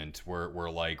element where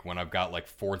like when I've got like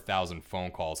 4,000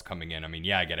 phone calls coming in, I mean,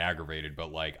 yeah, I get aggravated, but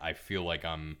like I feel like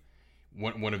I'm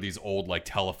one of these old like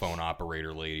telephone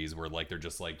operator ladies where like they're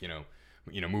just like,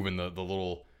 moving the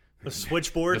little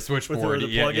switchboard. The switchboard.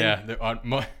 Yeah.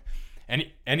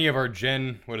 Any of our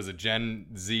Gen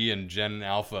Z and Gen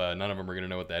Alpha, none of them are going to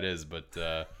know what that is,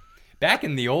 but back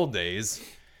in the old days,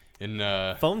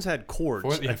 phones had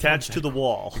cords attached to the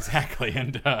wall. Exactly,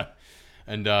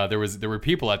 and there were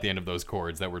people at the end of those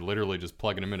cords that were literally just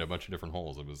plugging them into a bunch of different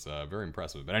holes. It was very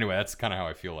impressive. But anyway, that's kind of how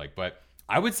I feel like. But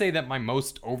I would say that my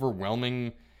most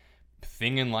overwhelming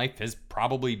thing in life has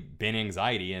probably been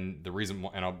anxiety, and the reason,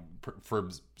 and I'll for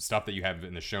stuff that you have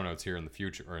in the show notes here in the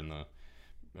future, or in the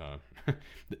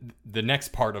the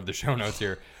next part of the show notes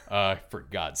here. For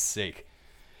God's sake.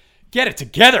 Get it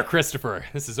together, Christopher.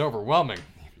 This is overwhelming.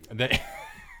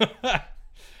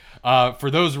 For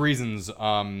those reasons,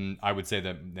 I would say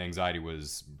that anxiety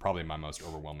was probably my most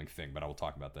overwhelming thing, but I will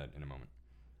talk about that in a moment.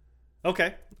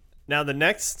 Okay. Now, the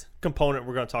next component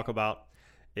we're going to talk about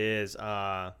is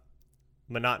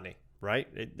monotony, right?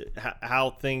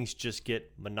 How things just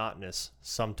get monotonous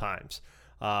sometimes.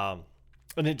 And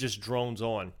it just drones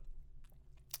on.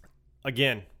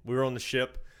 Again, we were on the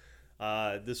ship.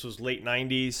 This was late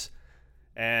 90s.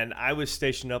 And I was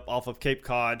stationed up off of Cape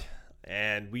Cod,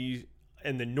 and we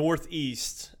in the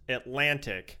northeast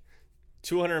Atlantic,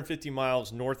 250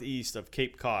 miles northeast of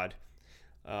Cape Cod.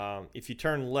 If you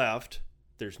turn left,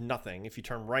 there's nothing. If you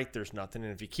turn right, there's nothing.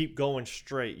 And if you keep going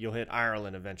straight, you'll hit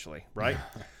Ireland eventually, right?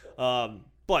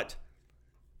 But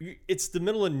it's the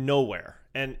middle of nowhere,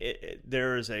 and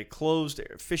there is a closed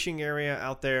fishing area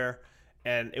out there,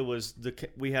 and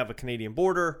we have a Canadian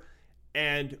border.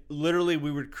 And literally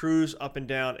we would cruise up and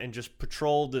down and just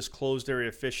patrol this closed area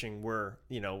of fishing where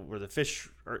the fish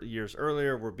years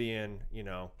earlier were being,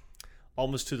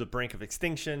 almost to the brink of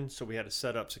extinction. So we had to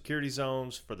set up security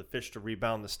zones for the fish to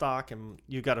rebound the stock, and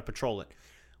you got to patrol it.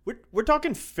 We're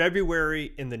talking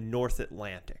February in the North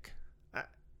Atlantic.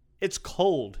 It's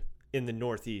cold in the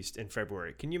Northeast in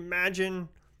February. Can you imagine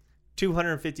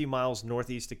 250 miles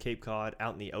northeast of Cape Cod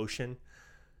out in the ocean?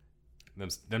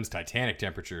 Them's Titanic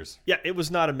temperatures. Yeah, it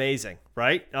was not amazing,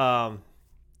 right? And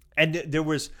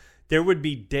there would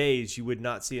be days you would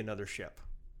not see another ship.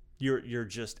 You're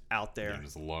just out there. You're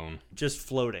just alone. Just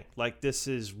floating. Like, this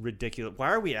is ridiculous. Why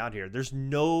are we out here? There's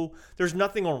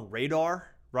nothing on radar,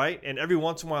 right? And every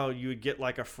once in a while you would get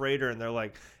like a freighter and they're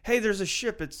like, hey, there's a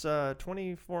ship. It's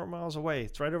 24 miles away.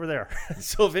 It's right over there.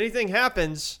 So if anything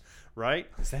happens, right?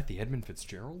 Is that the Edmund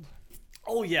Fitzgerald?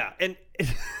 Oh, yeah. And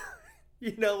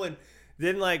and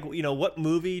then, like, what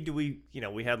movie do we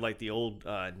had like the old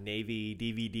Navy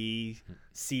DVD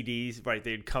CDs, right?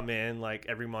 They'd come in like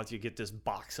every month. You get this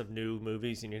box of new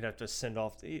movies and you'd have to send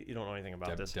off. You don't know anything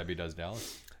about this. Debbie Does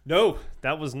Dallas? No,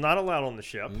 that was not allowed on the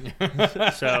ship.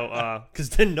 So, because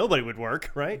then nobody would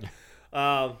work, right?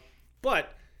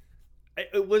 But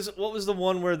what was the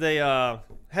one where they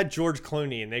had George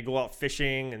Clooney and they go out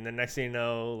fishing and the next thing you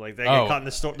know, like they get caught in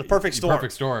the perfect storm.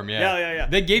 Perfect storm, yeah. Yeah.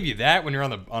 They gave you that when you're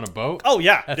on a boat? Oh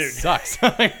yeah, that dude. Sucks.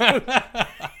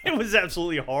 It was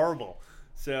absolutely horrible.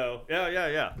 So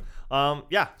yeah.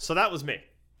 So that was me.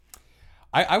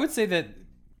 I would say that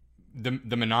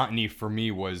the monotony for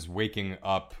me was waking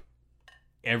up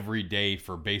every day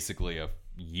for basically a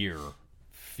year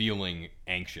feeling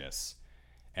anxious.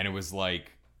 And it was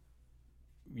like,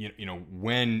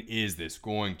 when is this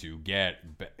going to get,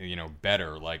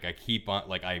 better? Like, I keep on,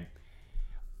 like,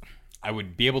 I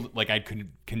would be able to, like, I could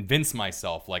convince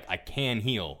myself, like, I can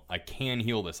heal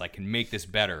this. I can make this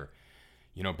better,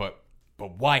 but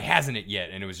why hasn't it yet?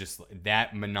 And it was just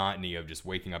that monotony of just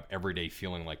waking up every day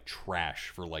feeling like trash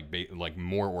for like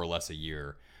more or less a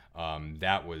year.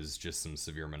 That was just some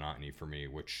severe monotony for me,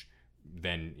 which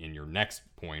then in your next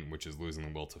point, which is losing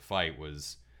the will to fight,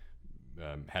 was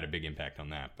had a big impact on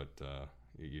that. But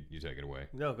you take it away.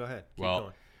 No, go ahead. Keep well,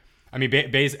 going.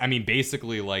 I mean,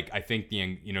 basically, like, I think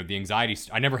the anxiety.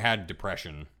 I never had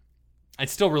depression. I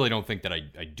still really don't think that I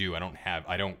do.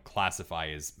 I don't classify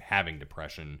as having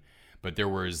depression, but there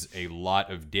was a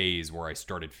lot of days where I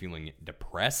started feeling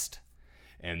depressed,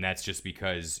 and that's just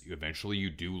because eventually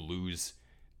you do lose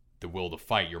the will to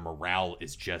fight. Your morale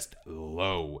is just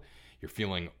low. You're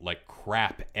feeling like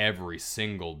crap every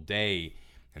single day.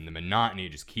 And the monotony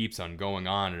just keeps on going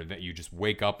on, and you just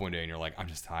wake up one day and you're like, I'm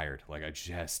just tired. Like,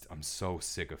 I'm so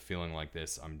sick of feeling like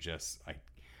this.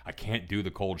 I can't do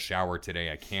the cold shower today.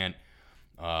 I can't,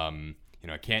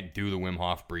 I can't do the Wim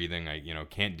Hof breathing. I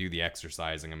can't do the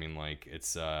exercising. I mean, like,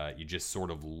 it's, you just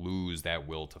sort of lose that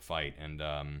will to fight. And,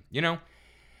 I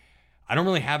don't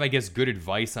really have, I guess, good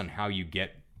advice on how you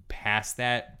get past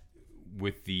that,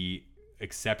 with the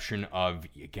exception of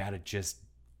you gotta just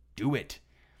do it.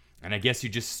 And I guess you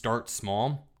just start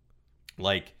small,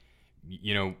 like,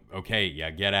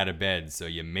 get out of bed. So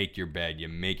you make your bed, you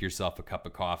make yourself a cup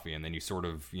of coffee, and then you sort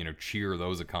of, cheer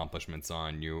those accomplishments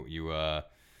on. You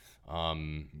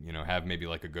have maybe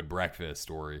like a good breakfast,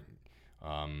 or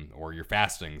you're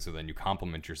fasting. So then you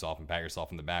compliment yourself and pat yourself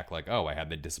in the back, like, oh, I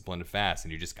had the discipline to fast.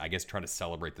 And you just, I guess, try to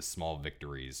celebrate the small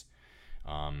victories.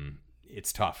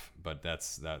 It's tough, but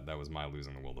that was my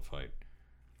losing the will to fight.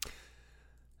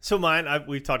 So mine,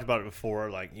 we've talked about it before.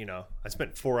 Like, I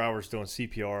spent 4 hours doing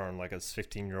CPR on like a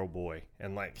 15-year-old boy,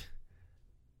 and like,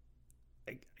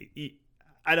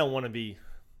 I don't want to be.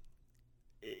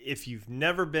 If you've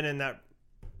never been in that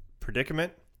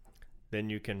predicament,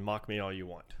 then you can mock me all you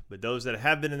want. But those that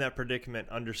have been in that predicament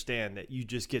understand that you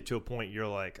just get to a point you're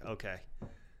like, okay,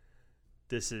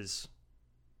 this is.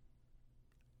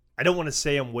 I don't want to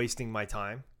say I'm wasting my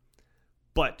time,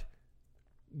 but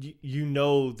you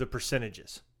know the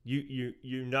percentages. You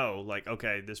know, like,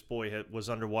 okay, this boy was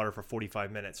underwater for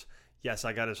 45 minutes. Yes,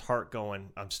 I got his heart going.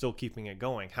 I'm still keeping it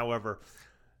going. However,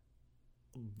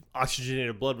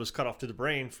 oxygenated blood was cut off to the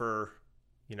brain for,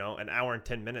 an hour and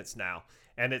 10 minutes now.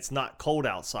 And it's not cold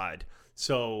outside.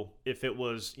 So if it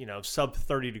was, sub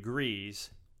 30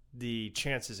 degrees, the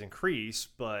chances increase,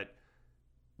 but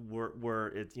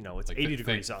it's like 80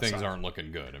 degrees outside. Things aren't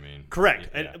looking good. I mean, correct.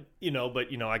 Yeah. And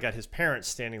but I got his parents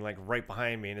standing like right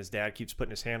behind me, and his dad keeps putting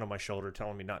his hand on my shoulder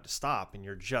telling me not to stop, and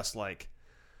you're just like,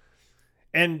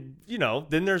 and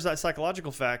then there's that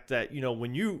psychological fact that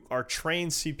when you are trained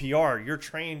CPR, you're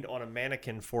trained on a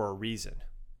mannequin for a reason.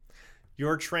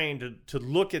 You're trained to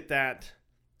look at that.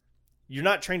 You're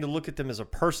not trained to look at them as a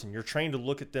person. You're trained to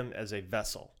look at them as a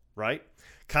vessel, right?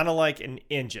 Kind of like an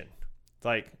engine.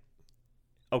 Like,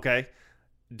 okay,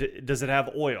 does it have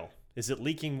oil? Is it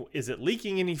leaking? Is it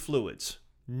leaking any fluids?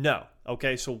 No.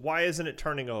 Okay, so why isn't it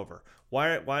turning over?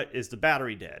 Why is the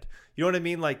battery dead? You know what I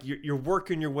mean? Like you're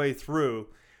working your way through,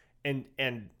 and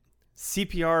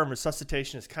CPR and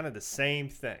resuscitation is kind of the same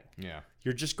thing. Yeah.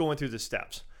 You're just going through the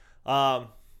steps.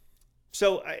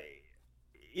 So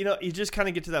you just kind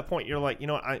of get to that point. You're like,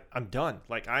 I'm done.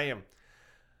 Like I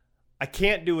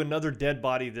can't do another dead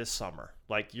body this summer.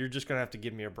 Like you're just gonna have to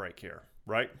give me a break here,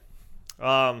 right?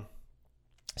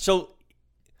 So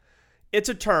it's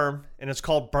a term, and it's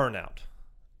called burnout.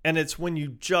 And it's when you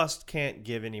just can't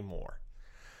give anymore.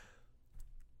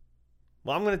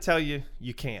 Well, I'm going to tell you,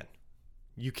 you can.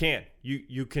 You can.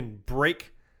 You can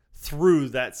break through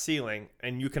that ceiling,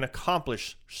 and you can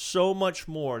accomplish so much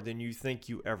more than you think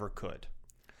you ever could.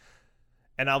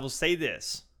 And I will say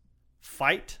this,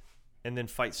 fight, and then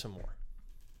fight some more.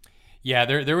 Yeah,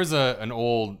 there was a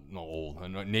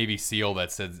Navy SEAL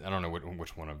that said, I don't know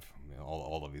which one of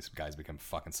all of these guys become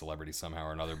fucking celebrities somehow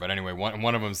or another. But anyway,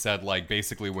 one of them said, like,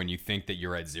 basically when you think that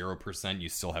you're at 0%, you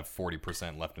still have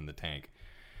 40% left in the tank.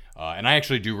 And I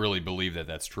actually do really believe that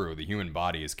that's true. The human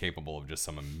body is capable of just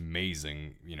some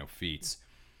amazing, feats.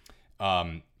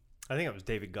 I think it was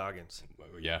David Goggins.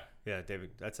 Yeah. Yeah,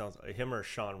 David. That sounds him or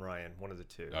Sean Ryan, one of the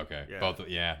two. Okay. Yeah. Both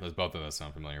of those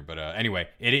sound familiar. But anyway,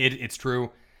 it's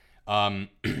true.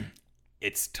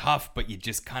 It's tough, but you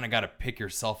just kind of got to pick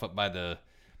yourself up by the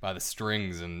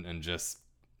strings and just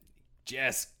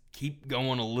keep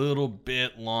going a little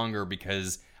bit longer,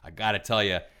 because I got to tell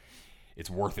you, it's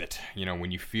worth it.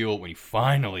 When you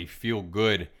finally feel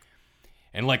good.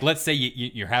 And like, let's say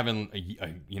you're having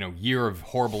a year of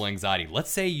horrible anxiety. Let's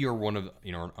say you're one of,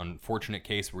 an unfortunate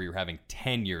case where you're having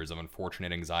 10 years of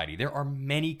unfortunate anxiety. There are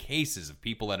many cases of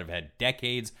people that have had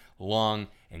decades long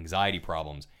anxiety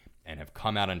problems and have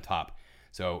come out on top.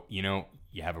 So,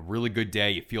 you have a really good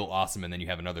day, you feel awesome, and then you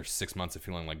have another 6 months of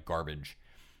feeling like garbage.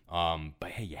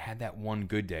 But hey, you had that one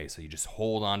good day, so you just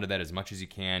hold on to that as much as you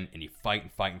can, and you fight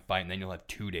and fight and fight, and then you'll have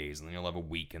 2 days, and then you'll have a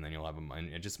week, and then you'll have a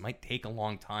month. It just might take a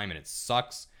long time, and it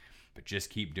sucks, but just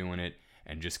keep doing it,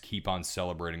 and just keep on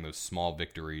celebrating those small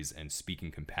victories and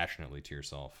speaking compassionately to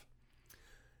yourself.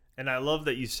 And I love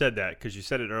that you said that, because you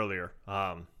said it earlier.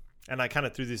 And I kind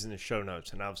of threw these in the show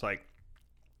notes, and I was like,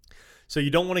 so you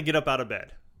don't want to get up out of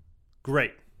bed.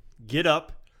 Great. Get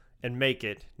up and make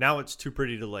it. Now it's too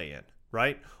pretty to lay in,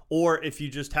 right? Or if you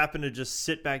just happen to just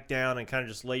sit back down and kind of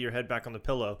just lay your head back on the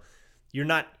pillow, you're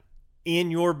not in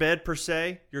your bed per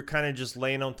se. You're kind of just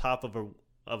laying on top of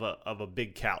a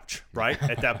big couch, right?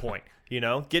 At that point,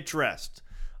 get dressed.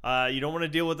 You don't want to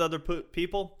deal with other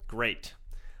people? Great.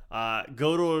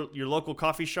 Go to your local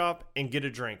coffee shop and get a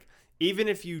drink. Even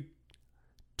if you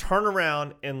turn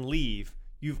around and leave,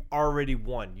 you've already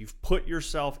won. You've put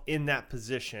yourself in that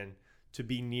position to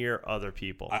be near other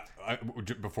people.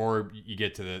 Before you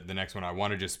get to the next one, I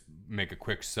want to just make a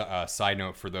quick side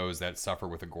note for those that suffer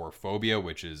with agoraphobia,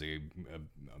 which is a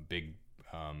big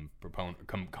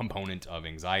component of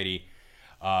anxiety.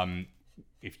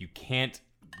 If you can't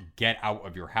get out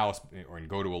of your house and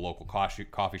go to a local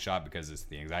coffee shop because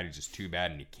the anxiety is just too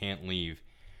bad and you can't leave,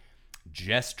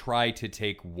 just try to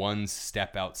take one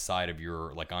step outside of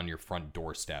on your front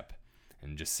doorstep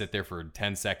and just sit there for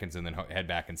 10 seconds and then head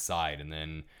back inside. And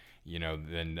then,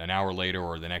 then an hour later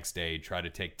or the next day, try to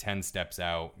take 10 steps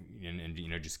out and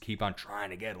just keep on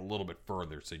trying to get a little bit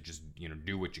further. So just,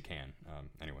 do what you can.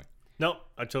 Anyway. No,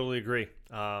 I totally agree.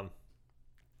 And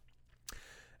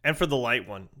for the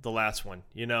last one,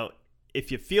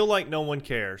 if you feel like no one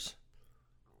cares,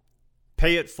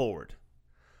 pay it forward.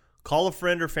 Call a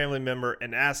friend or family member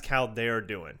and ask how they are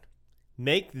doing.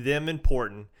 Make them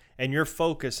important and your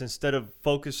focus instead of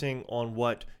focusing on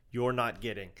what you're not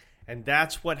getting. And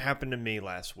that's what happened to me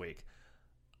last week.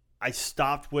 I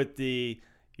stopped with this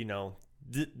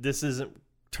isn't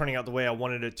turning out the way I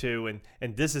wanted it to,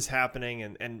 and this is happening.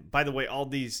 And by the way, all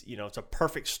these, it's a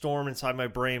perfect storm inside my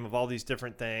brain of all these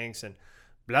different things and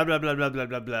blah, blah, blah, blah, blah,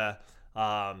 blah,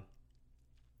 blah.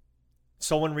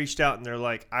 Someone reached out and they're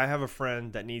like, I have a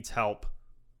friend that needs help.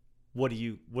 What do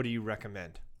you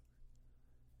recommend?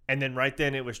 And then right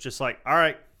then it was just like, all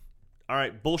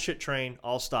right, bullshit train,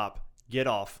 I'll stop, get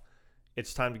off.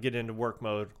 It's time to get into work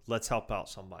mode. Let's help out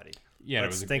somebody. Yeah,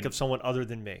 let's think of someone other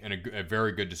than me. And a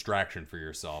very good distraction for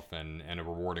yourself and a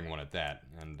rewarding one at that.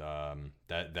 And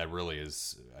that really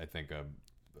is, I think,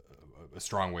 a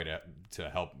strong way to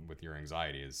help with your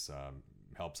anxiety is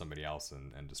help somebody else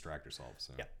and distract yourself.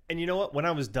 So. Yeah. And you know what? When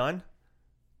I was done,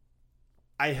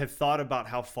 I have thought about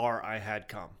how far I had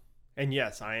come. And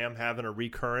yes, I am having a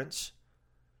recurrence,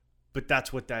 but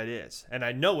that's what that is. And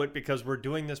I know it because we're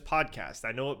doing this podcast.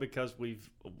 I know it because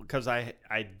I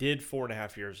did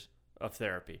 4.5 years of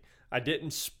therapy. I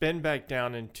didn't spin back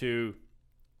down into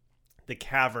the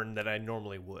cavern that I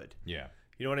normally would. Yeah.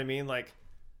 You know what I mean? Like,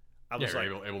 I was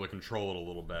able to control it a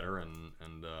little better and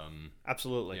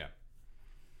absolutely. Yeah.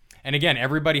 And again,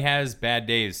 everybody has bad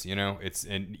days, you know.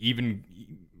 And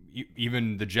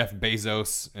even the Jeff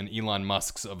Bezos and Elon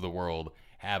Musks of the world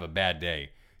have a bad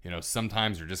day. You know,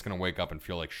 sometimes you're just gonna wake up and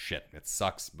feel like shit. It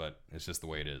sucks, but it's just the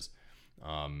way it is.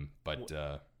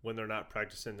 When they're not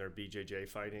practicing their BJJ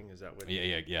fighting, is that what?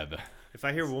 Yeah. If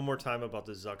I hear one more time about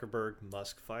the Zuckerberg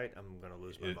Musk fight, I'm gonna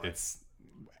lose my mind. It's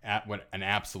an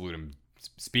absolute.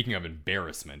 Speaking of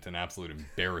embarrassment, an absolute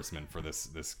embarrassment for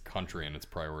this country and its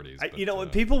priorities.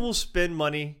 People will spend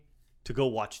money to go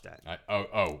watch that.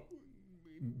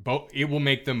 It will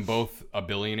make them both a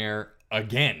billionaire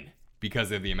again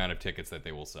because of the amount of tickets that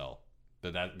they will sell.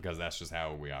 Because that's just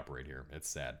how we operate here. It's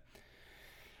sad.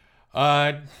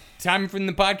 Time from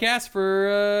the podcast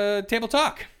for table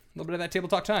talk. A little bit of that table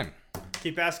talk time.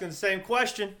 Keep asking the same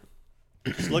question.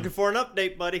 Just looking for an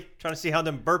update, buddy. Trying to see how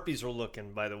them burpees are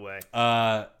looking, by the way.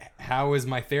 How is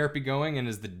my therapy going, and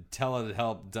is the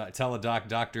teledoc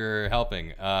doctor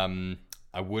helping?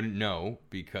 I wouldn't know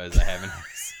because I haven't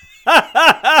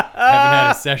had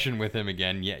a session with him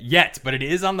again yet. But it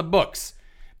is on the books.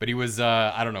 But he was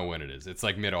I don't know when it is. It's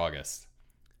like mid-August.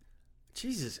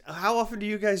 Jesus, how often do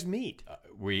you guys meet?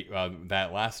 We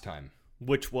that last time,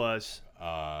 which was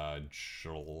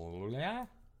July.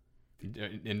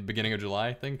 In beginning of July,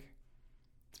 I think.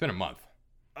 It's been a month.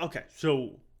 Okay,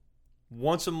 so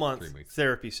once a month 3 weeks.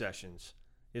 Therapy sessions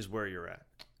is where you're at.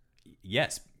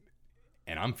 Yes,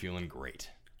 and I'm feeling great.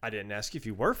 I didn't ask if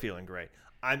you were feeling great.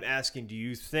 I'm asking, do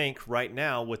you think right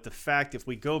now, with the fact, if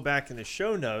we go back in the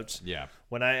show notes,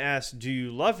 when I asked, do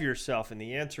you love yourself, and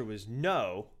the answer was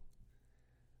no.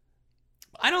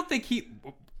 I don't think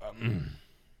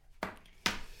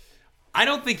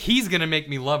he's going to make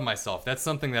me love myself. That's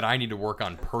something that I need to work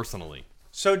on personally.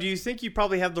 So do you think you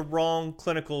probably have the wrong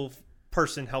clinical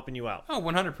person helping you out? Oh,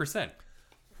 100%.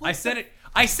 I said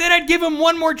I'd give him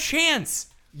one more chance.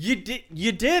 You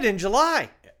did in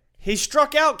July. He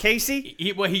struck out, Casey.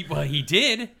 He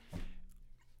did.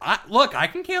 Look, I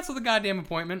can cancel the goddamn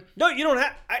appointment. No, you don't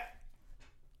have...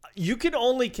 You can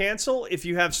only cancel if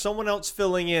you have someone else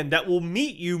filling in that will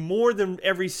meet you more than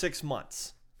every 6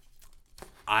 months.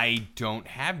 I don't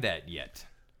have that yet.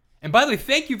 And by the way,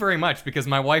 thank you very much, because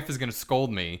my wife is going to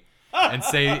scold me and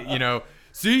say,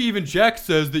 see, even Jack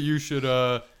says that you should,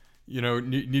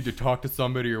 need to talk to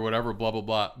somebody or whatever, blah, blah,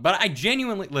 blah. But I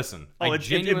genuinely, listen.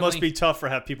 It must be tough for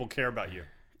have people care about you.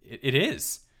 It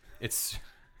is. It's...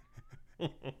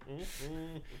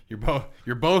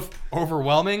 You're both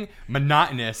overwhelming,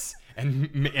 monotonous,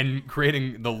 and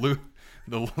creating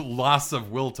the loss of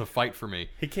will to fight for me.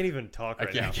 He can't even talk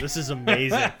right now. This is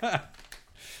amazing.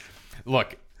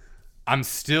 Look, I'm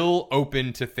still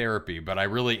open to therapy, but I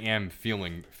really am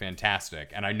feeling fantastic.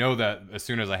 And I know that as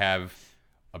soon as I have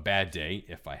a bad day,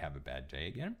 if I have a bad day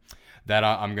again, that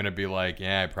I'm going to be like,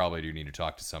 I probably do need to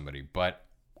talk to somebody. But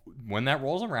when that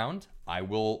rolls around, I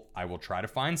will try to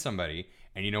find somebody.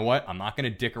 And you know what? I'm not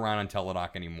going to dick around on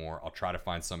Teledoc anymore. I'll try to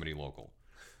find somebody local.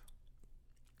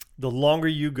 The longer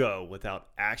you go without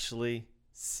actually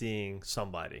seeing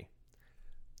somebody,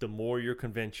 the more you're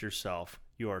convinced yourself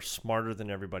you are smarter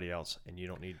than everybody else and you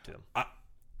don't need to.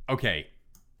 Okay.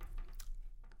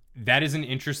 That is an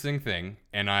interesting thing,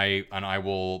 and I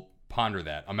will ponder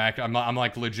that. I'm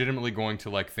like legitimately going to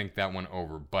like think that one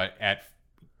over. But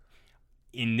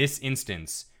in this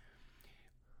instance,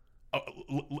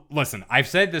 listen, I've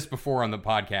said this before on the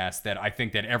podcast that I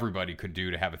think that everybody could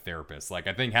do to have a therapist. Like,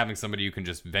 I think having somebody you can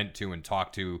just vent to and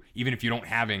talk to, even if you don't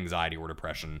have anxiety or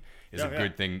depression, is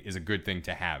good thing. Is a good thing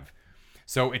to have.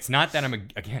 So it's not that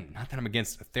I'm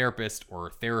against a therapist or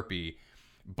therapy,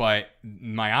 but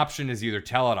my option is either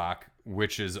Teledoc,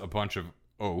 which is a bunch of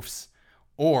oafs,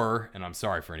 or, and I'm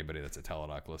sorry for anybody that's a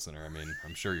Teledoc listener. I mean,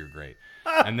 I'm sure you're great,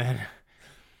 and then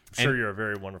I'm sure you're a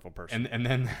very wonderful person, and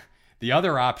then. The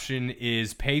other option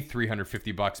is pay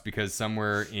 $350 because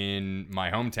somewhere in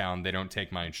my hometown, they don't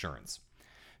take my insurance.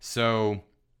 So,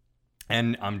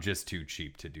 and I'm just too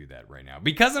cheap to do that right now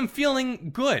because I'm feeling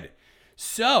good.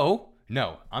 So,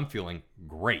 no, I'm feeling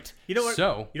great. You know what?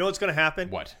 You know what's going to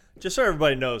happen? What? Just so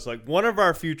everybody knows, like, one of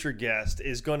our future guests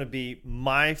is going to be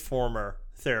my former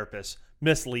therapist,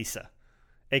 Miss Lisa,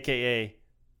 a.k.a.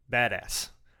 Badass.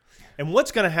 And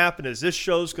what's going to happen is this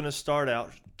show's going to start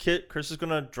out. Chris is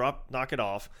going to knock it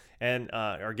off, and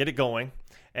or get it going,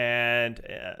 and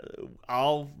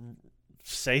I'll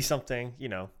say something,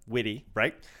 witty,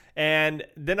 right? And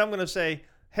then I'm going to say,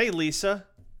 "Hey, Lisa,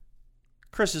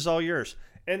 Chris is all yours."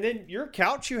 And then your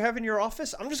couch you have in your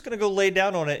office, I'm just going to go lay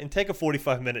down on it and take a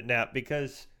 45-minute nap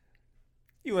because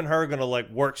you and her are going to like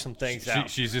work some things out.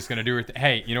 She's just going to do her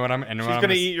hey, you know what I'm... She's going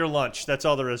to eat your lunch. That's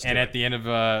all there is to it. And at the end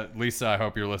of... Lisa, I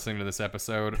hope you're listening to this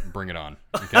episode. Bring it on.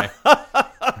 Okay?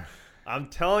 I'm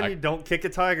telling you, don't kick a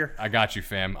tiger. I got you,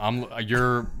 fam.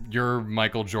 You're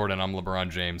Michael Jordan. I'm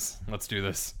LeBron James. Let's do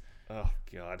this. Oh,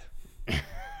 God.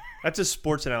 That's a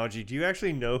sports analogy. Do you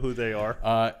actually know who they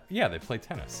are? Yeah, they play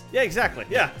tennis. Yeah, exactly.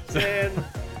 Yeah. And...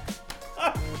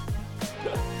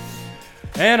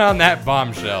 And on that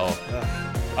bombshell,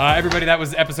 everybody, that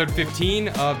was episode 15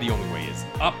 of The Only Way Is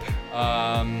Up.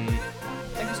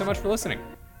 Thank you so much for listening.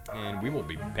 And we will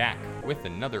be back with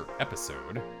another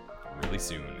episode really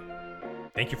soon.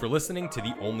 Thank you for listening to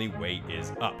The Only Way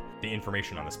Is Up. The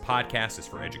information on this podcast is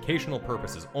for educational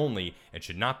purposes only and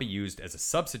should not be used as a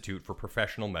substitute for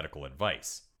professional medical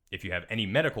advice. If you have any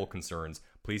medical concerns,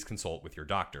 please consult with your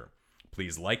doctor.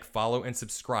 Please like, follow, and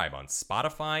subscribe on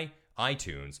Spotify,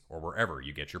 iTunes, or wherever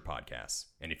you get your podcasts.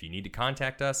 And if you need to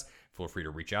contact us, feel free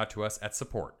to reach out to us at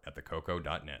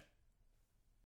support@thecoco.net.